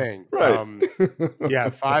one thing. Right.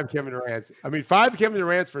 5 Kevin Durants. I mean, 5 Kevin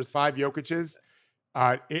Durants versus 5 Jokic's.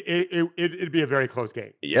 It'd be a very close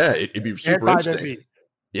game. Yeah, it'd be super interesting.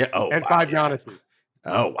 Yeah. Oh, and 5 Giannis.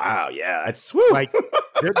 Oh wow, yeah, that's swoop. Like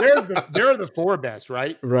they're the 4 best,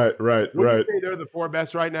 right? Right. Would you say they're the 4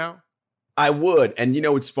 best right now? I would. And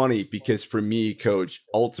it's funny because for me, coach,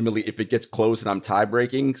 ultimately, if it gets close and I'm tie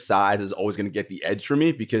breaking, size is always going to get the edge for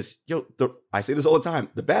me because, I say this all the time.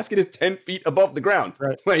 The basket is 10 feet above the ground.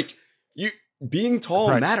 Right. Like, being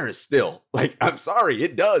tall matters still. Like, I'm sorry,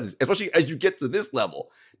 it does, especially as you get to this level.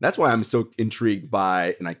 That's why I'm so intrigued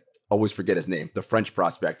by, and I always forget his name, the French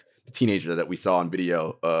prospect, the teenager that we saw on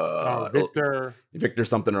video. Victor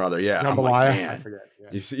something or other. Yeah. I'm like, man. I forget.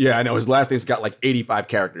 Yeah, I know his last name's got like 85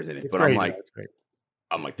 characters in it, It's but great,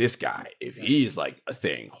 I'm like, this guy, if he's like a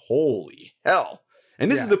thing, holy hell.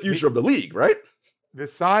 And this is the future of the league, right? The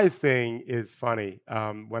size thing is funny.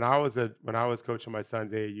 When I was coaching my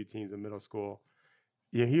son's AAU teams in middle school,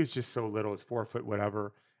 he was just so little, he's 4 foot,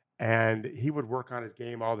 whatever. And he would work on his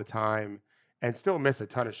game all the time and still miss a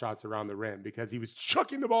ton of shots around the rim because he was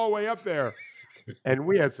chucking the ball way up there. And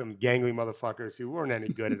we had some gangly motherfuckers who weren't any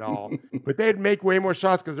good at all, but they'd make way more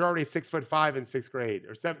shots because they're already 6'5" in sixth grade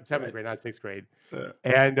or seventh grade, not sixth grade. Yeah.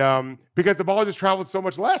 And because the ball just travels so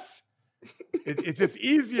much less, it's just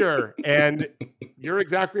easier. And you're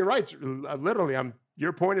exactly right. Literally,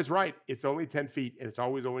 your point is right. It's only 10 feet and it's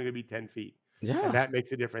always only going to be 10 feet. Yeah. And that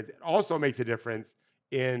makes a difference. It also makes a difference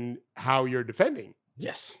in how you're defending.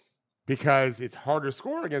 Yes. Because it's harder to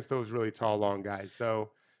score against those really tall, long guys. So,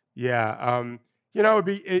 yeah.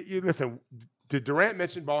 Listen, did Durant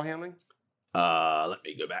mention ball handling? Let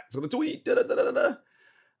me go back to the tweet. No,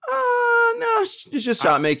 it's just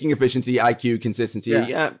shot making, efficiency, IQ, consistency.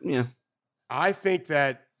 Yeah. I think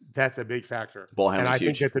that's a big factor. Ball handling, and I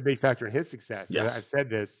think that's a big factor in his success. Yes. I've said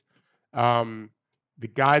this. The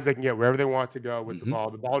guys that can get wherever they want to go with the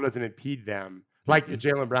ball doesn't impede them. Like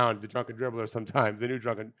Jaylen Brown, the drunken dribbler, sometimes the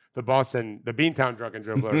Beantown drunken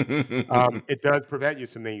dribbler. It does prevent you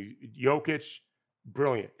something. Jokic,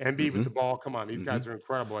 brilliant. Embiid with the ball. Come on, these guys are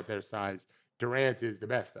incredible at their size. Durant is the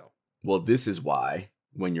best, though. Well, this is why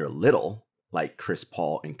when you're little, like Chris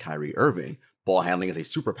Paul and Kyrie Irving, ball handling is a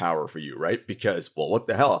superpower for you, right? Because, well, what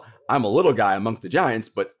the hell? I'm a little guy amongst the giants,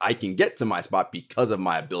 but I can get to my spot because of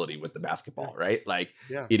my ability with the basketball, right? Like,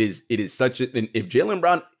 it is such a. And if Jaylen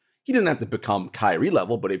Brown, he doesn't have to become Kyrie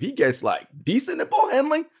level, but if he gets like decent at ball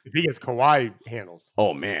handling, if he gets Kawhi handles,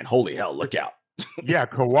 oh man, holy hell, look out! Yeah,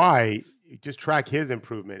 Kawhi, just track his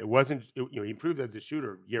improvement. It wasn't, he improved as a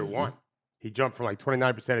shooter year one. He jumped from like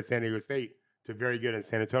 29% at San Diego State to very good in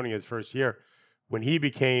San Antonio his first year. When he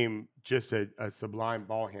became just a sublime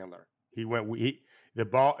ball handler, the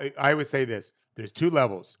ball. I would say this: there's two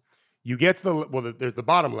levels. You get to there's the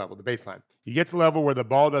bottom level, the baseline. You get to the level where the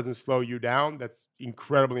ball doesn't slow you down. That's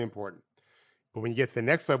incredibly important. But when you get to the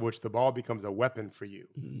next level, which the ball becomes a weapon for you,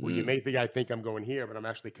 where you make the guy think I'm going here, but I'm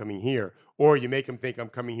actually coming here, or you make him think I'm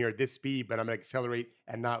coming here at this speed, but I'm going to accelerate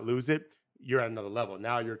and not lose it, you're at another level.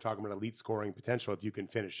 Now you're talking about elite scoring potential if you can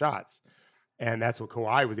finish shots. And that's what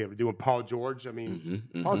Kawhi was able to do. And Paul George, I mean,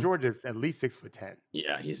 Paul George is at least 6'10".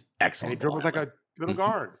 Yeah, he's excellent. And he dribbles like a little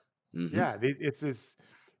guard. Yeah, it's this.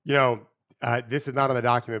 This is not on the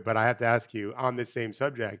document, but I have to ask you on this same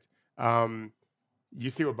subject. You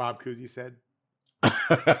see what Bob Cousy said?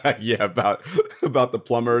 Yeah, about the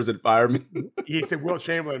plumbers and firemen. He said Wilt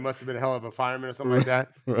Chamberlain must have been a hell of a fireman or something like that.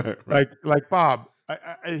 Right. Like Bob,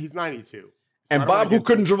 he's 92. So and Bob, who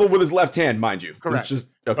couldn't dribble with his left hand, mind you. Correct. Just,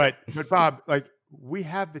 okay. But Bob, we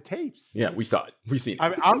have the tapes. Yeah, we saw it. We've seen it. I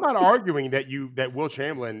mean, I'm not arguing that Wilt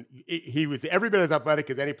Chamberlain, he was every bit as athletic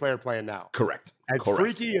as any player playing now. Correct. As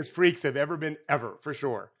freaky as freaks have ever been, ever, for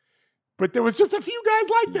sure. But there was just a few guys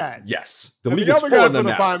like that. Yes. The league is full of them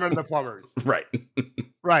now. The firemen and the plumbers. Right.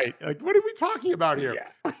 Right. Like, what are we talking about here?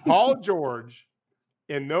 Yeah. Paul George,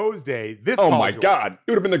 in those days, God.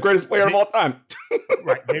 He would have been the greatest player of all time.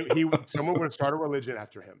 Right. Someone would have started a religion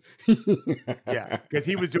after him. Yeah. Because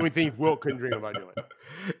he was doing things Wilt couldn't dream about doing.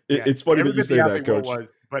 It's funny that you say that, Coach.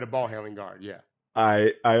 But a ball handling guard. Yeah.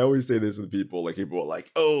 I always say this with people. Like, people are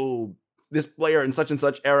like, oh, this player in such and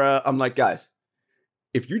such era. I'm like, guys,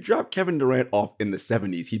 if you drop Kevin Durant off in the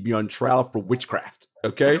 70s, he'd be on trial for witchcraft.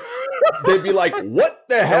 Okay. They'd be like, what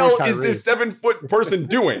the hell is this 7-foot person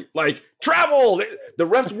doing? Like, travel. The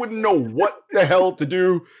refs wouldn't know what the hell to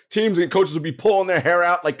do. Teams and coaches would be pulling their hair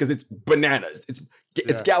out, like, because it's bananas.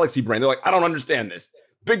 It's galaxy brain. They're like, I don't understand this.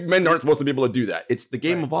 Big men aren't supposed to be able to do that. It's the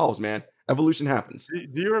game evolves, man. Evolution happens.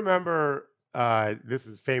 Do you remember, this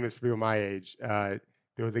is famous for people my age, there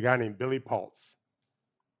was a guy named Billy Paultz.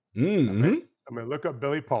 I'm going to look up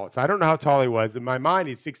Billy Paultz. I don't know how tall he was. In my mind,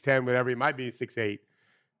 he's 6'10", whatever. He might be 6'8".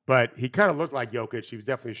 But he kind of looked like Jokic. He was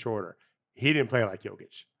definitely shorter. He didn't play like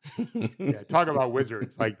Jokic. Yeah, talk about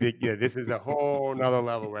wizards. Like, this is a whole nother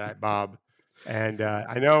level, right, Bob? And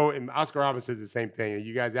I know Oscar Robertson says the same thing.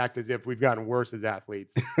 You guys act as if we've gotten worse as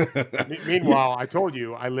athletes. Yeah, Meanwhile, I told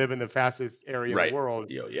you I live in the fastest area in the right.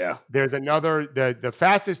 world. Yeah. There's another, the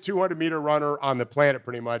fastest 200-meter runner on the planet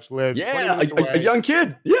pretty much lives 20 Yeah, minutes a away. young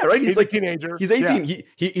kid. Yeah, right. He's a teenager. He's 18. Yeah.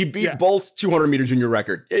 He beat Yeah. Bolt's 200-meter junior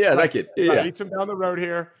record. Yeah, Right. that kid. Yeah, Right. He's from down the road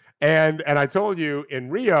here. And I told you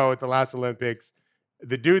in Rio at the last Olympics,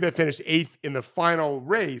 the dude that finished 8th in the final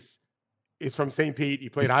race is from St. Pete. He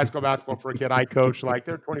played high school basketball for a kid I coached. Like,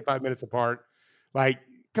 they're 25 minutes apart. Like,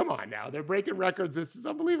 come on now. They're breaking records. This is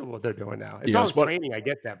unbelievable what they're doing now. It's all training. I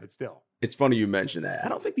get that, but still. It's funny you mentioned that. I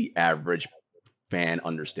don't think the average fan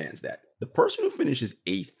understands that. The person who finishes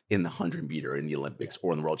 8th in the 100-meter in the Olympics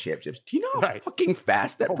or in the World Championships, do you know how fucking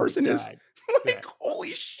fast that person is? Like,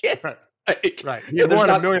 holy shit. Right. He won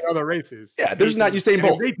a million other races. Yeah, there's not Usain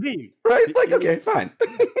Bolt. He was 18. Right? Like, okay, fine.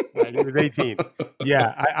 Right, he was 18.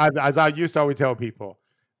 Yeah, as I used to always tell people,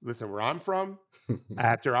 listen, where I'm from,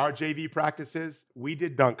 after our JV practices, we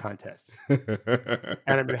did dunk contests. And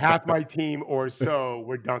I mean, half my team or so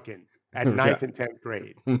were dunking at 9th and 10th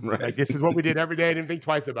grade. Right. Like, this is what we did every day. I didn't think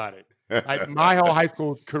twice about it. Like, my whole high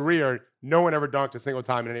school career, no one ever dunked a single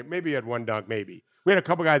time. And maybe had one dunk, maybe. We had a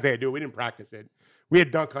couple guys that do it. We didn't practice it. We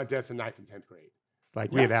had dunk contests in 9th and 10th grade.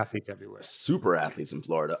 Like, we have athletes everywhere. Super athletes in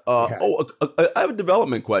Florida. I have a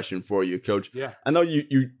development question for you, Coach. Yeah. I know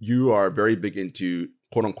you are very big into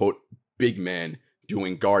quote unquote big men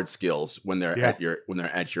doing guard skills when they're at your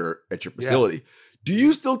facility. Yeah. Do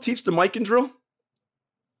you still teach the Mikan drill?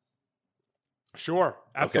 Sure,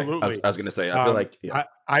 absolutely. Okay. I was going to say, I feel like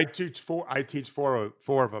I teach four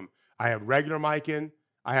of them. I have regular Mikan,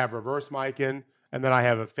 I have reverse Mikan, and then I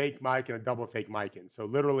have a fake mic and a double fake Mikan. So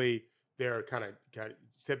literally, they're kind of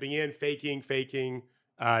stepping in, faking,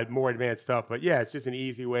 more advanced stuff. But yeah, it's just an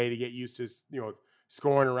easy way to get used to,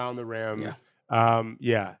 scoring around the rim.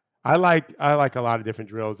 Yeah. I like a lot of different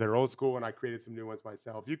drills. They're old school, and I created some new ones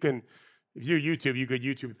myself. If you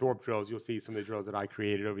YouTube Thorpe drills, you'll see some of the drills that I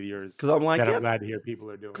created over the years. Because I'm like, I'm glad to hear people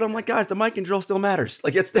are doing. Because I'm like, guys, the Mikan drill still matters.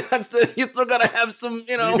 Like, you still got to have some,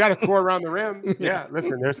 You got to score around the rim. Yeah,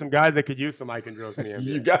 listen, there's some guys that could use some Mikan drills in the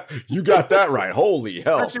NBA. You got that right. Holy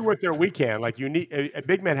hell! Especially with their weak hand. Like, you need a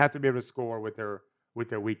big man have to be able to score with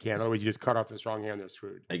their weak hand. Otherwise, you just cut off the strong hand. They're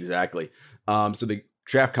screwed. Exactly. So the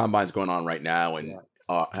draft combine's going on right now, and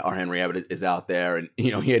our Henry Abbott is out there, and he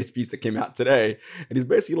had his piece that came out today, and he's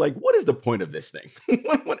basically like, what is the point of this thing?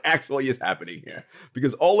 What actually is happening here?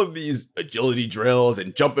 Because all of these agility drills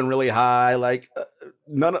and jumping really high, like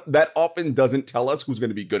none of that often doesn't tell us who's going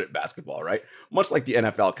to be good at basketball, right? Much like the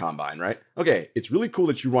NFL combine, right? Okay, it's really cool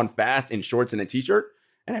that you run fast in shorts and a t-shirt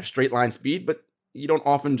and have straight line speed, but you don't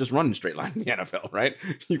often just run in straight line in the NFL, right?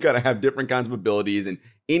 You got to have different kinds of abilities, and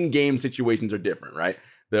in-game situations are different, right?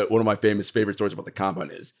 One of my favorite stories about the combine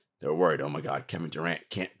is they're worried, oh my God, Kevin Durant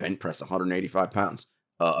can't bench press 185 pounds.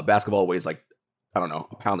 A basketball weighs like, I don't know,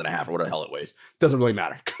 a pound and a half or whatever the hell it weighs. Doesn't really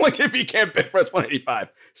matter. Like, if he can't bench press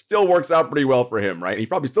 185, still works out pretty well for him, right? He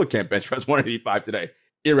probably still can't bench press 185 today.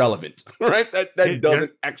 Irrelevant, right? That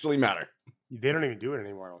doesn't actually matter. They don't even do it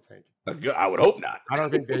anymore, I don't think. I would hope not. I don't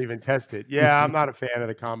think they even test it. Yeah, I'm not a fan of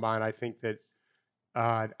the combine. I think that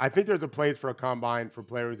there's a place for a combine for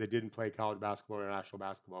players that didn't play college basketball or international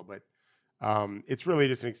basketball, but it's really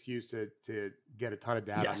just an excuse to get a ton of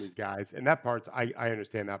data on these guys. And that part, I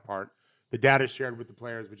understand that part. The data is shared with the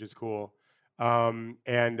players, which is cool. And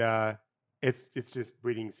it's just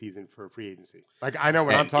breeding season for free agency. Like, I know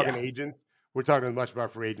when I'm talking to agents, we're talking as much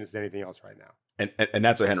about free agents as anything else right now. And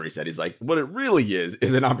that's what Henry said. He's like, what it really is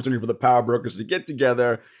an opportunity for the power brokers to get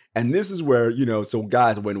together. And this is where, so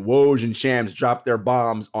guys, when Woj and Shams drop their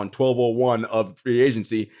bombs on 1201 of free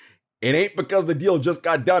agency, it ain't because the deal just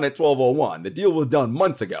got done at 1201. The deal was done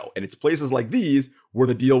months ago. And it's places like these where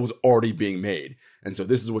the deal was already being made. And so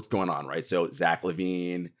this is what's going on, right? So Zach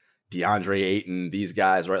LaVine, DeAndre Ayton, these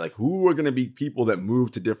guys, right? Like, who are going to be people that move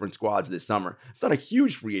to different squads this summer? It's not a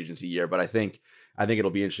huge free agency year, but I think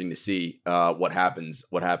it'll be interesting to see what happens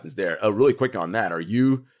there. Really quick on that,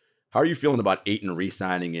 how are you feeling about Ayton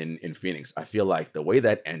re-signing in Phoenix? I feel like the way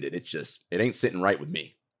that ended, it ain't sitting right with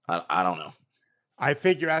me. I don't know. I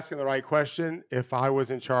think you're asking the right question. If I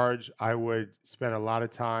was in charge, I would spend a lot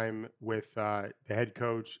of time with the head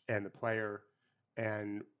coach and the player,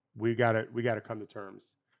 and we gotta come to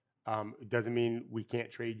terms. It doesn't mean we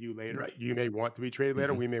can't trade you later. Right. You may want to be traded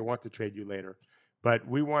later. We may want to trade you later. But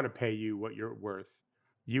we want to pay you what you're worth.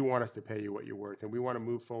 You want us to pay you what you're worth, and we want to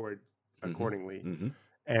move forward accordingly. Mm-hmm.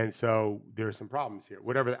 And so there's some problems here.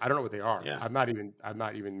 Whatever, I don't know what they are. Yeah. I've not even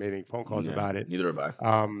made any phone calls about it. Neither have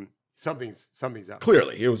I. Something's up.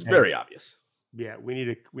 Clearly, it was very obvious. Yeah, we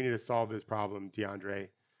need to solve this problem, DeAndre.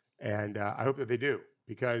 And I hope that they do,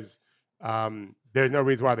 because there's no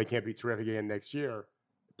reason why they can't be terrific again next year.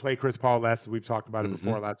 Play Chris Paul less. We've talked about it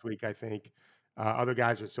before Hmm. last week, I think. Other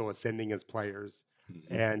guys are still ascending as players.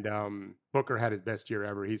 Hmm. And Booker had his best year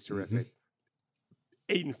ever. He's Hmm. terrific.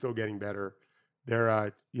 Aiton's still getting better. Their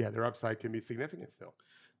upside can be significant still.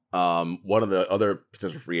 One of the other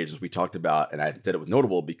potential free agents we talked about, and I said it was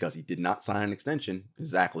notable because he did not sign an extension, is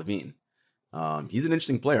Zach LaVine. He's an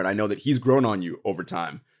interesting player, and I know that he's grown on you over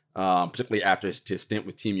time, particularly after his stint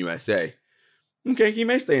with Team USA. Okay, he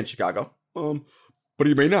may stay in Chicago, but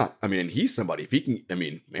he may not. I mean, he's somebody. If he can, I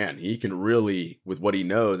mean, man, he can really, with what he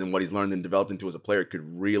knows and what he's learned and developed into as a player, could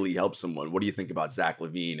really help someone. What do you think about Zach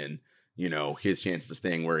LaVine and his chances of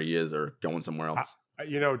staying where he is or going somewhere else?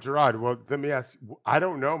 Gerard, well, let me ask. I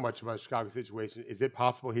don't know much about Chicago's situation. Is it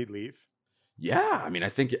possible he'd leave? Yeah, I mean, I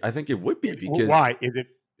think it would be because Why? Is it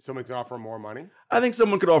someone can offer him more money? I think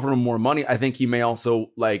someone could offer him more money. I think he may also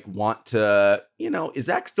like want to, is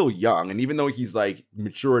Zach still young? And even though he's like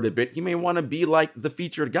matured a bit, he may want to be like the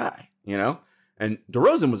featured guy, And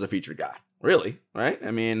DeRozan was a featured guy, really, right? I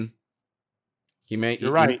mean, he may.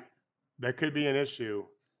 You're right. That could be an issue.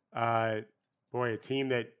 Boy, a team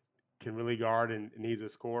that can really guard and needs a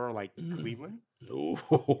scorer like Cleveland.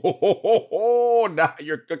 Oh, now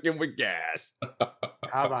you're cooking with gas.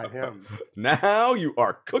 How about him? Now you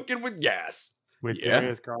are cooking with gas. With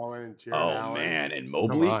Darius Garland and Jared Allen. Man, and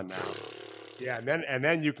Mobley. Come on now. Yeah, and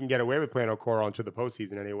then you can get away with playing Okoro into the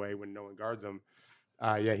postseason anyway when no one guards him.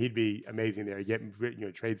 Yeah, he'd be amazing there. You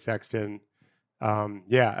get trade Sexton.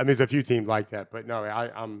 Yeah, I mean, there's a few teams like that, but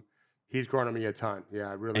no, he's grown on me a ton.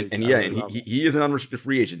 Yeah, really. And he is an unrestricted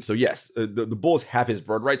free agent. So yes, the Bulls have his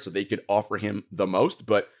bird right, so they could offer him the most,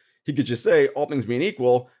 but he could just say, all things being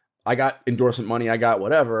equal, I got endorsement money, I got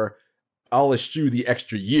whatever. I'll eschew the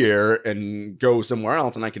extra year and go somewhere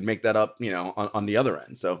else, and I can make that up, on the other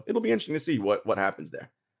end. So it'll be interesting to see what happens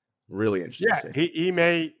there. Really interesting. Yeah, he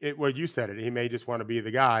may. Well, you said it. He may just want to be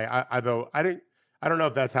the guy. I don't know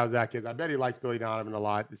if that's how Zach is. I bet he likes Billy Donovan a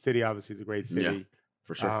lot. The city obviously is a great city. Yeah,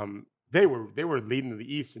 for sure. They were leading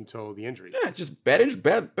the East until the injury. Yeah, just bad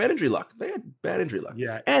injury luck. They had bad injury luck.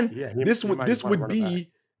 Yeah, and this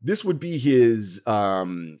would be his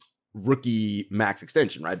rookie max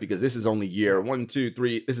extension, right? Because this is only year 1, 2,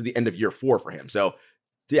 3. This is the end of year 4 for him. So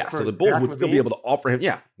yeah, so the Bulls would still be able to offer him.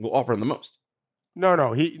 Yeah, we'll offer him the most.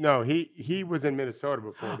 No, he was in Minnesota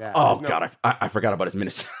before that. Oh God, I forgot about his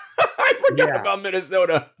Minnesota. I forgot about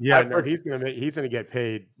Minnesota. Yeah, he's gonna get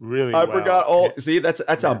paid really. I forgot all. See,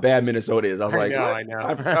 that's how bad Minnesota is. I was like, I know.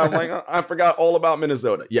 I'm like, I forgot all about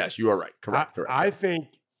Minnesota. Yes, you are right. Correct. I think,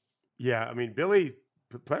 yeah. I mean, Billy.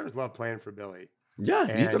 Players love playing for Billy. Yeah,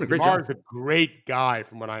 he's done a great job. He's a great guy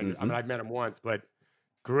from what I mean, I've met him once, but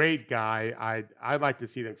great guy. I'd like to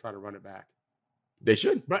see them try to run it back. They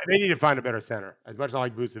should. But they need to find a better center. As much as I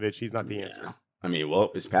like Vucevic, he's not the answer. I mean,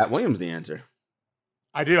 well, is Pat Williams the answer?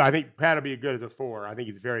 I do. I think Pat will be good as a 4. I think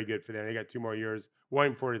he's very good for them. They got 2 more years,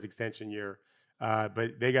 1 for his extension year.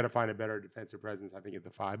 But they got to find a better defensive presence, I think, at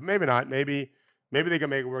the 5. Maybe not. Maybe they can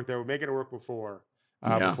make it work. They were making it work before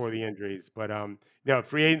the injuries. But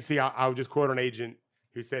free agency, I'll just quote an agent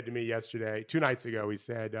who said to me 2 nights ago, he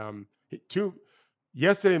said,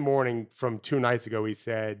 yesterday morning from 2 nights ago, he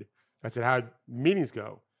said, I said, how'd meetings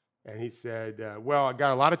go? And he said, well, I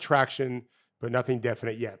got a lot of traction, but nothing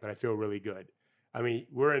definite yet, but I feel really good. I mean,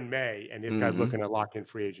 we're in May, and this guy's looking to lock in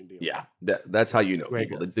free agent deals. Yeah, that's how you know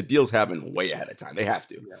people. The deals happen way ahead of time. They have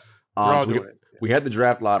to. Yeah. We had the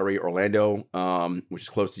draft lottery. Orlando, which is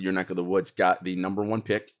close to your neck of the woods, got the number 1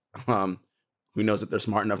 pick. Who knows if they're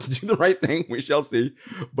smart enough to do the right thing? We shall see.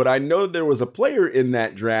 But I know there was a player in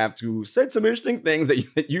that draft who said some interesting things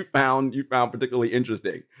that you found particularly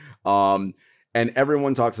interesting. And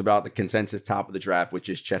everyone talks about the consensus top of the draft, which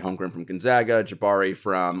is Chet Holmgren from Gonzaga, Jabari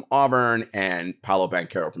from Auburn, and Paolo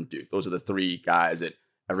Banchero from Duke. Those are the 3 guys that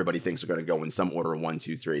everybody thinks are going to go in some order, 1,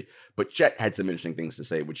 2, 3. But Chet had some interesting things to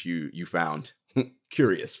say, which you found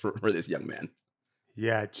curious for this young man.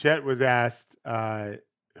 Yeah, Chet was asked,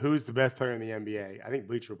 who's the best player in the NBA? I think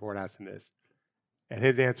Bleacher Report asked him this. And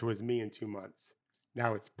his answer was me in 2 months.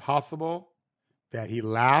 Now, it's possible that he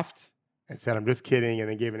laughed and said, I'm just kidding, and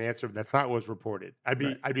then gave an answer, but that's not what was reported. I'd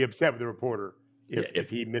be upset with the reporter if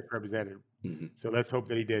he misrepresented. Mm-hmm. So let's hope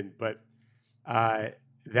that he didn't. But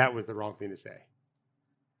that was the wrong thing to say.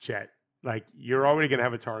 Chet, like, you're already going to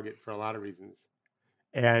have a target for a lot of reasons.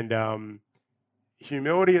 And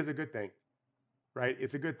humility is a good thing, right?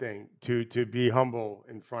 It's a good thing to be humble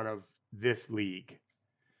in front of this league.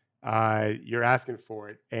 You're asking for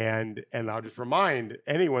it. And I'll just remind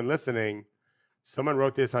anyone listening, someone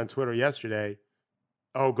wrote this on Twitter yesterday.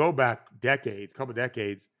 Oh, go back couple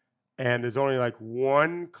decades. and there's only like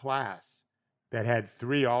one class that had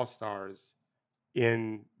 3 All-Stars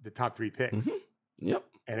in the top 3 picks. Yep.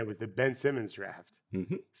 And it was the Ben Simmons draft.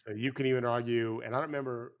 So you can even argue, and I don't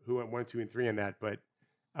remember who went 1, 2, and 3 in that, but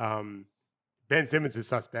Ben Simmons is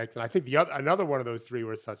suspect, and I think another one of those 3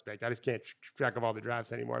 were suspect. I just can't track of all the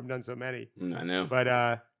drafts anymore. I've done so many. I know.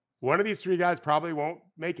 But one of these 3 guys probably won't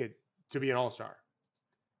make it to be an All-Star,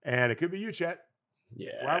 and it could be you, Chet.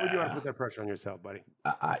 Yeah. Why would you want to put that pressure on yourself, buddy?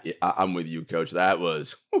 I'm with you, Coach. That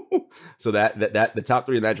was so that the top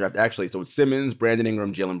 3 in that draft actually. So it's Simmons, Brandon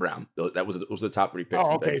Ingram, Jaylen Brown. That was the top 3 picks.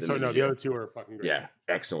 Oh, okay. So no, the other 2 are fucking great. Yeah,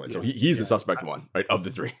 excellent. So he's the suspect one, right, of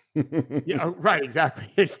the 3. Yeah, right. Exactly.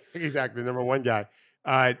 Exactly. The number 1 guy.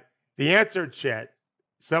 The answer, Chet.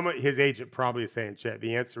 His agent probably is saying, Chet.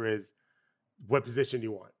 The answer is, what position do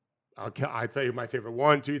you want? I'll tell you my favorite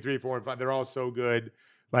 1, 2, 3, 4, and 5. They're all so good.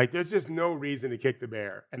 Like, there's just no reason to kick the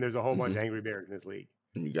bear, and there's a whole bunch of angry bears in this league.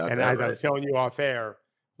 You got and that as right. I was telling you off air,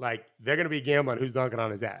 like, they're going to be gambling who's dunking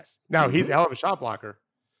on his ass. Now, he's a hell of a shot blocker,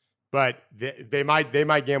 but they might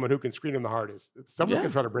gamble who can screen him the hardest. Someone's going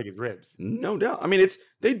to try to break his ribs. No doubt. I mean,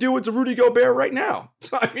 they do it to Rudy Gobert right now.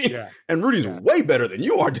 So, I mean, and Rudy's way better than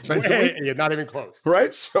you are defensively. You're not even close.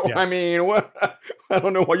 Right? So, I mean, I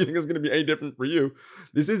don't know why you think it's going to be any different for you.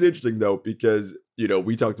 This is interesting, though, because,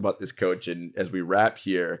 we talked about this, Coach, and as we wrap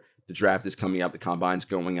here, the draft is coming up, the combine's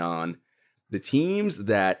going on. The teams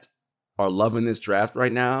that are loving this draft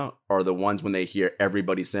right now are the ones when they hear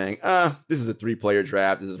everybody saying, this is a 3-player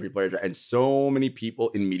draft, and so many people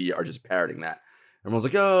in media are just parroting that. Everyone's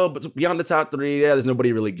like, oh, but beyond the top 3, there's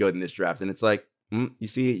nobody really good in this draft. And it's like, you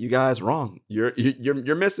see, you guys wrong.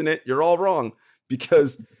 You're missing it. You're all wrong,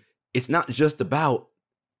 because it's not just about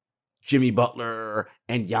Jimmy Butler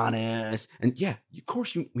and Giannis. And yeah, of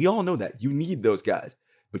course, we all know that. You need those guys.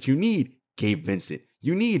 But you need Gabe Vincent.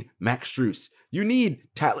 You need Max Strus. You need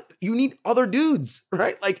Tyler. You need other dudes,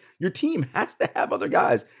 right? Like, your team has to have other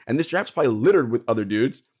guys. And this draft's probably littered with other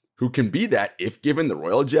dudes who can be that if given the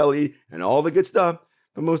royal jelly and all the good stuff.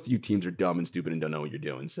 But most of you teams are dumb and stupid and don't know what you're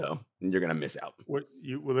doing. So you're going to miss out. Look,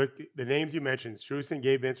 the names you mentioned, Strus and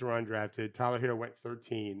Gabe Vincent were undrafted. Tyler Hero went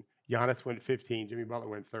 13. Giannis went 15. Jimmy Butler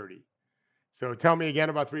went 30. So tell me again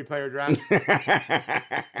about 3-player drafts.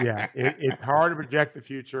 Yeah, it's hard to project the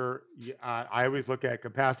future. I always look at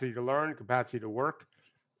capacity to learn, capacity to work,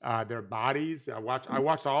 their bodies. I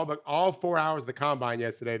watched all 4 hours of the combine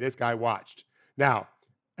yesterday. This guy watched. Now,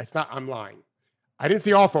 I'm lying. I didn't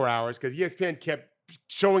see all 4 hours because ESPN kept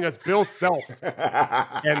showing us Bill Self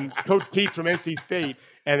and Coach Keith from NC State,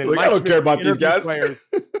 and then I don't care about these guys. Players,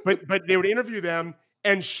 but they would interview them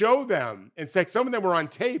and show them, and say some of them were on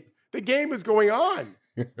tape. The game is going on.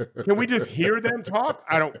 Can we just hear them talk?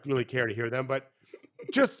 I don't really care to hear them, but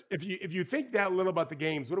just if you think that little about the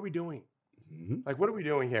games, what are we doing? Like, what are we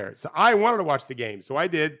doing here? So I wanted to watch the game, so I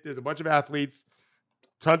did. There's a bunch of athletes,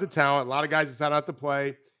 tons of talent, a lot of guys decide not to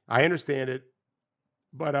play. I understand it,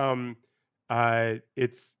 but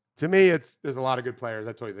there's a lot of good players.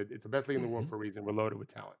 I told you that it's the best league in the world for a reason. We're loaded with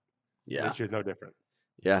talent. Yeah, this year's no different.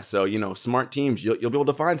 Yeah, so smart teams, you'll be able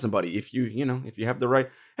to find somebody if you have the right.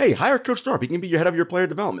 Hey, hire Coach Thorpe. He can be your head of your player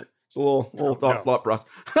development. It's a little thought process.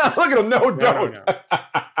 Look at him. No, don't. No.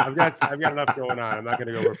 I've got enough going on. I'm not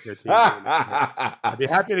going to go work for a team. I'd be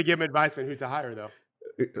happy to give him advice on who to hire, though.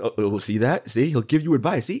 We'll see that. See, he'll give you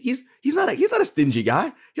advice. He's not a stingy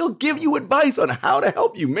guy. He'll give you advice on how to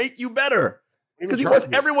help you make you better, because he wants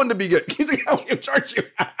everyone to be good. He's going to charge you.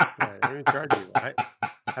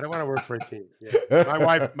 I don't want to work for a team. Yeah.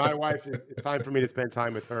 My wife, it's time for me to spend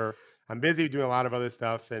time with her. I'm busy doing a lot of other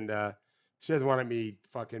stuff, and she doesn't want me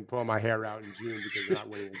fucking pulling my hair out in June because we're not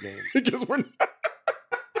winning a game. Because we're not.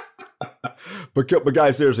 But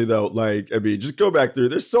guys, seriously though, just go back through.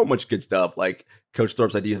 There's so much good stuff, like Coach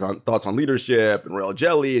Thorpe's thoughts on leadership and royal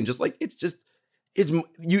jelly, and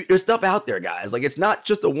there's stuff out there, guys. Like, it's not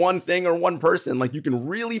just a one thing or one person. Like, you can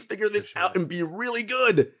really figure this out and be really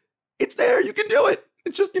good. It's there. You can do it.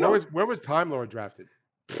 It's just, where was Time Lord drafted?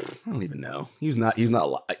 I don't even know. He's not a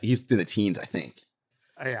lot. He's in the teens, I think.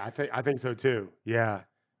 Yeah, I think so too. Yeah.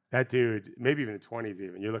 That dude, maybe even the 20s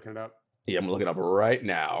even. You're looking it up? Yeah, I'm looking it up right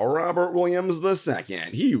now. Robert Williams II.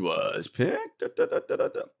 He was picked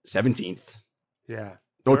 17th. Yeah.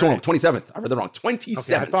 No, 27th. I read that wrong. 27th.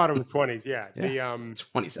 Okay, I thought it was 20s. Yeah.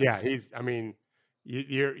 27th.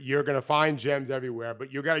 Yeah, you're going to find gems everywhere,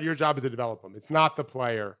 but your job is to develop them. It's not the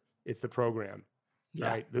player, it's the program.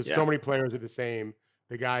 Right? There's so many players are the same.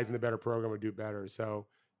 The guys in the better program would do better. So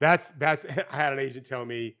that's I had an agent tell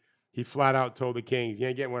me, he flat out told the Kings, you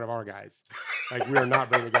ain't getting one of our guys. Like, we are not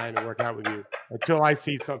bringing a guy in to work out with you until I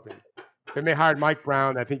see something. Then they hired Mike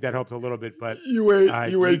Brown. I think that helped a little bit, but You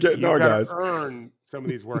ain't getting our guys. Earn some of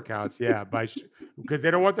these workouts, yeah, because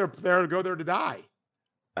they don't want their player to go there to die.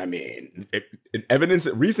 I mean, evidence,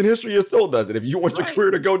 recent history has told us that if you want your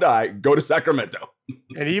career to go die, go to Sacramento.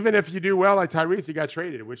 And even if you do well, like Tyrese, he got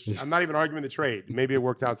traded, which I'm not even arguing the trade. Maybe it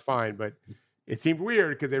worked out fine, but it seemed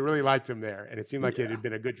weird because they really liked him there, and it seemed like it had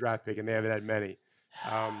been a good draft pick, and they haven't had many.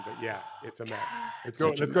 But yeah, it's a mess. Let's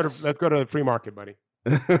go to the free market, buddy.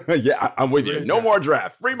 Yeah, I'm with you. No more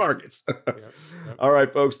draft. Free markets. Yep. All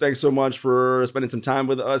right, folks. Thanks so much for spending some time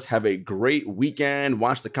with us. Have a great weekend.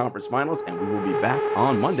 Watch the conference finals, and we will be back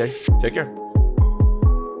on Monday. Take care.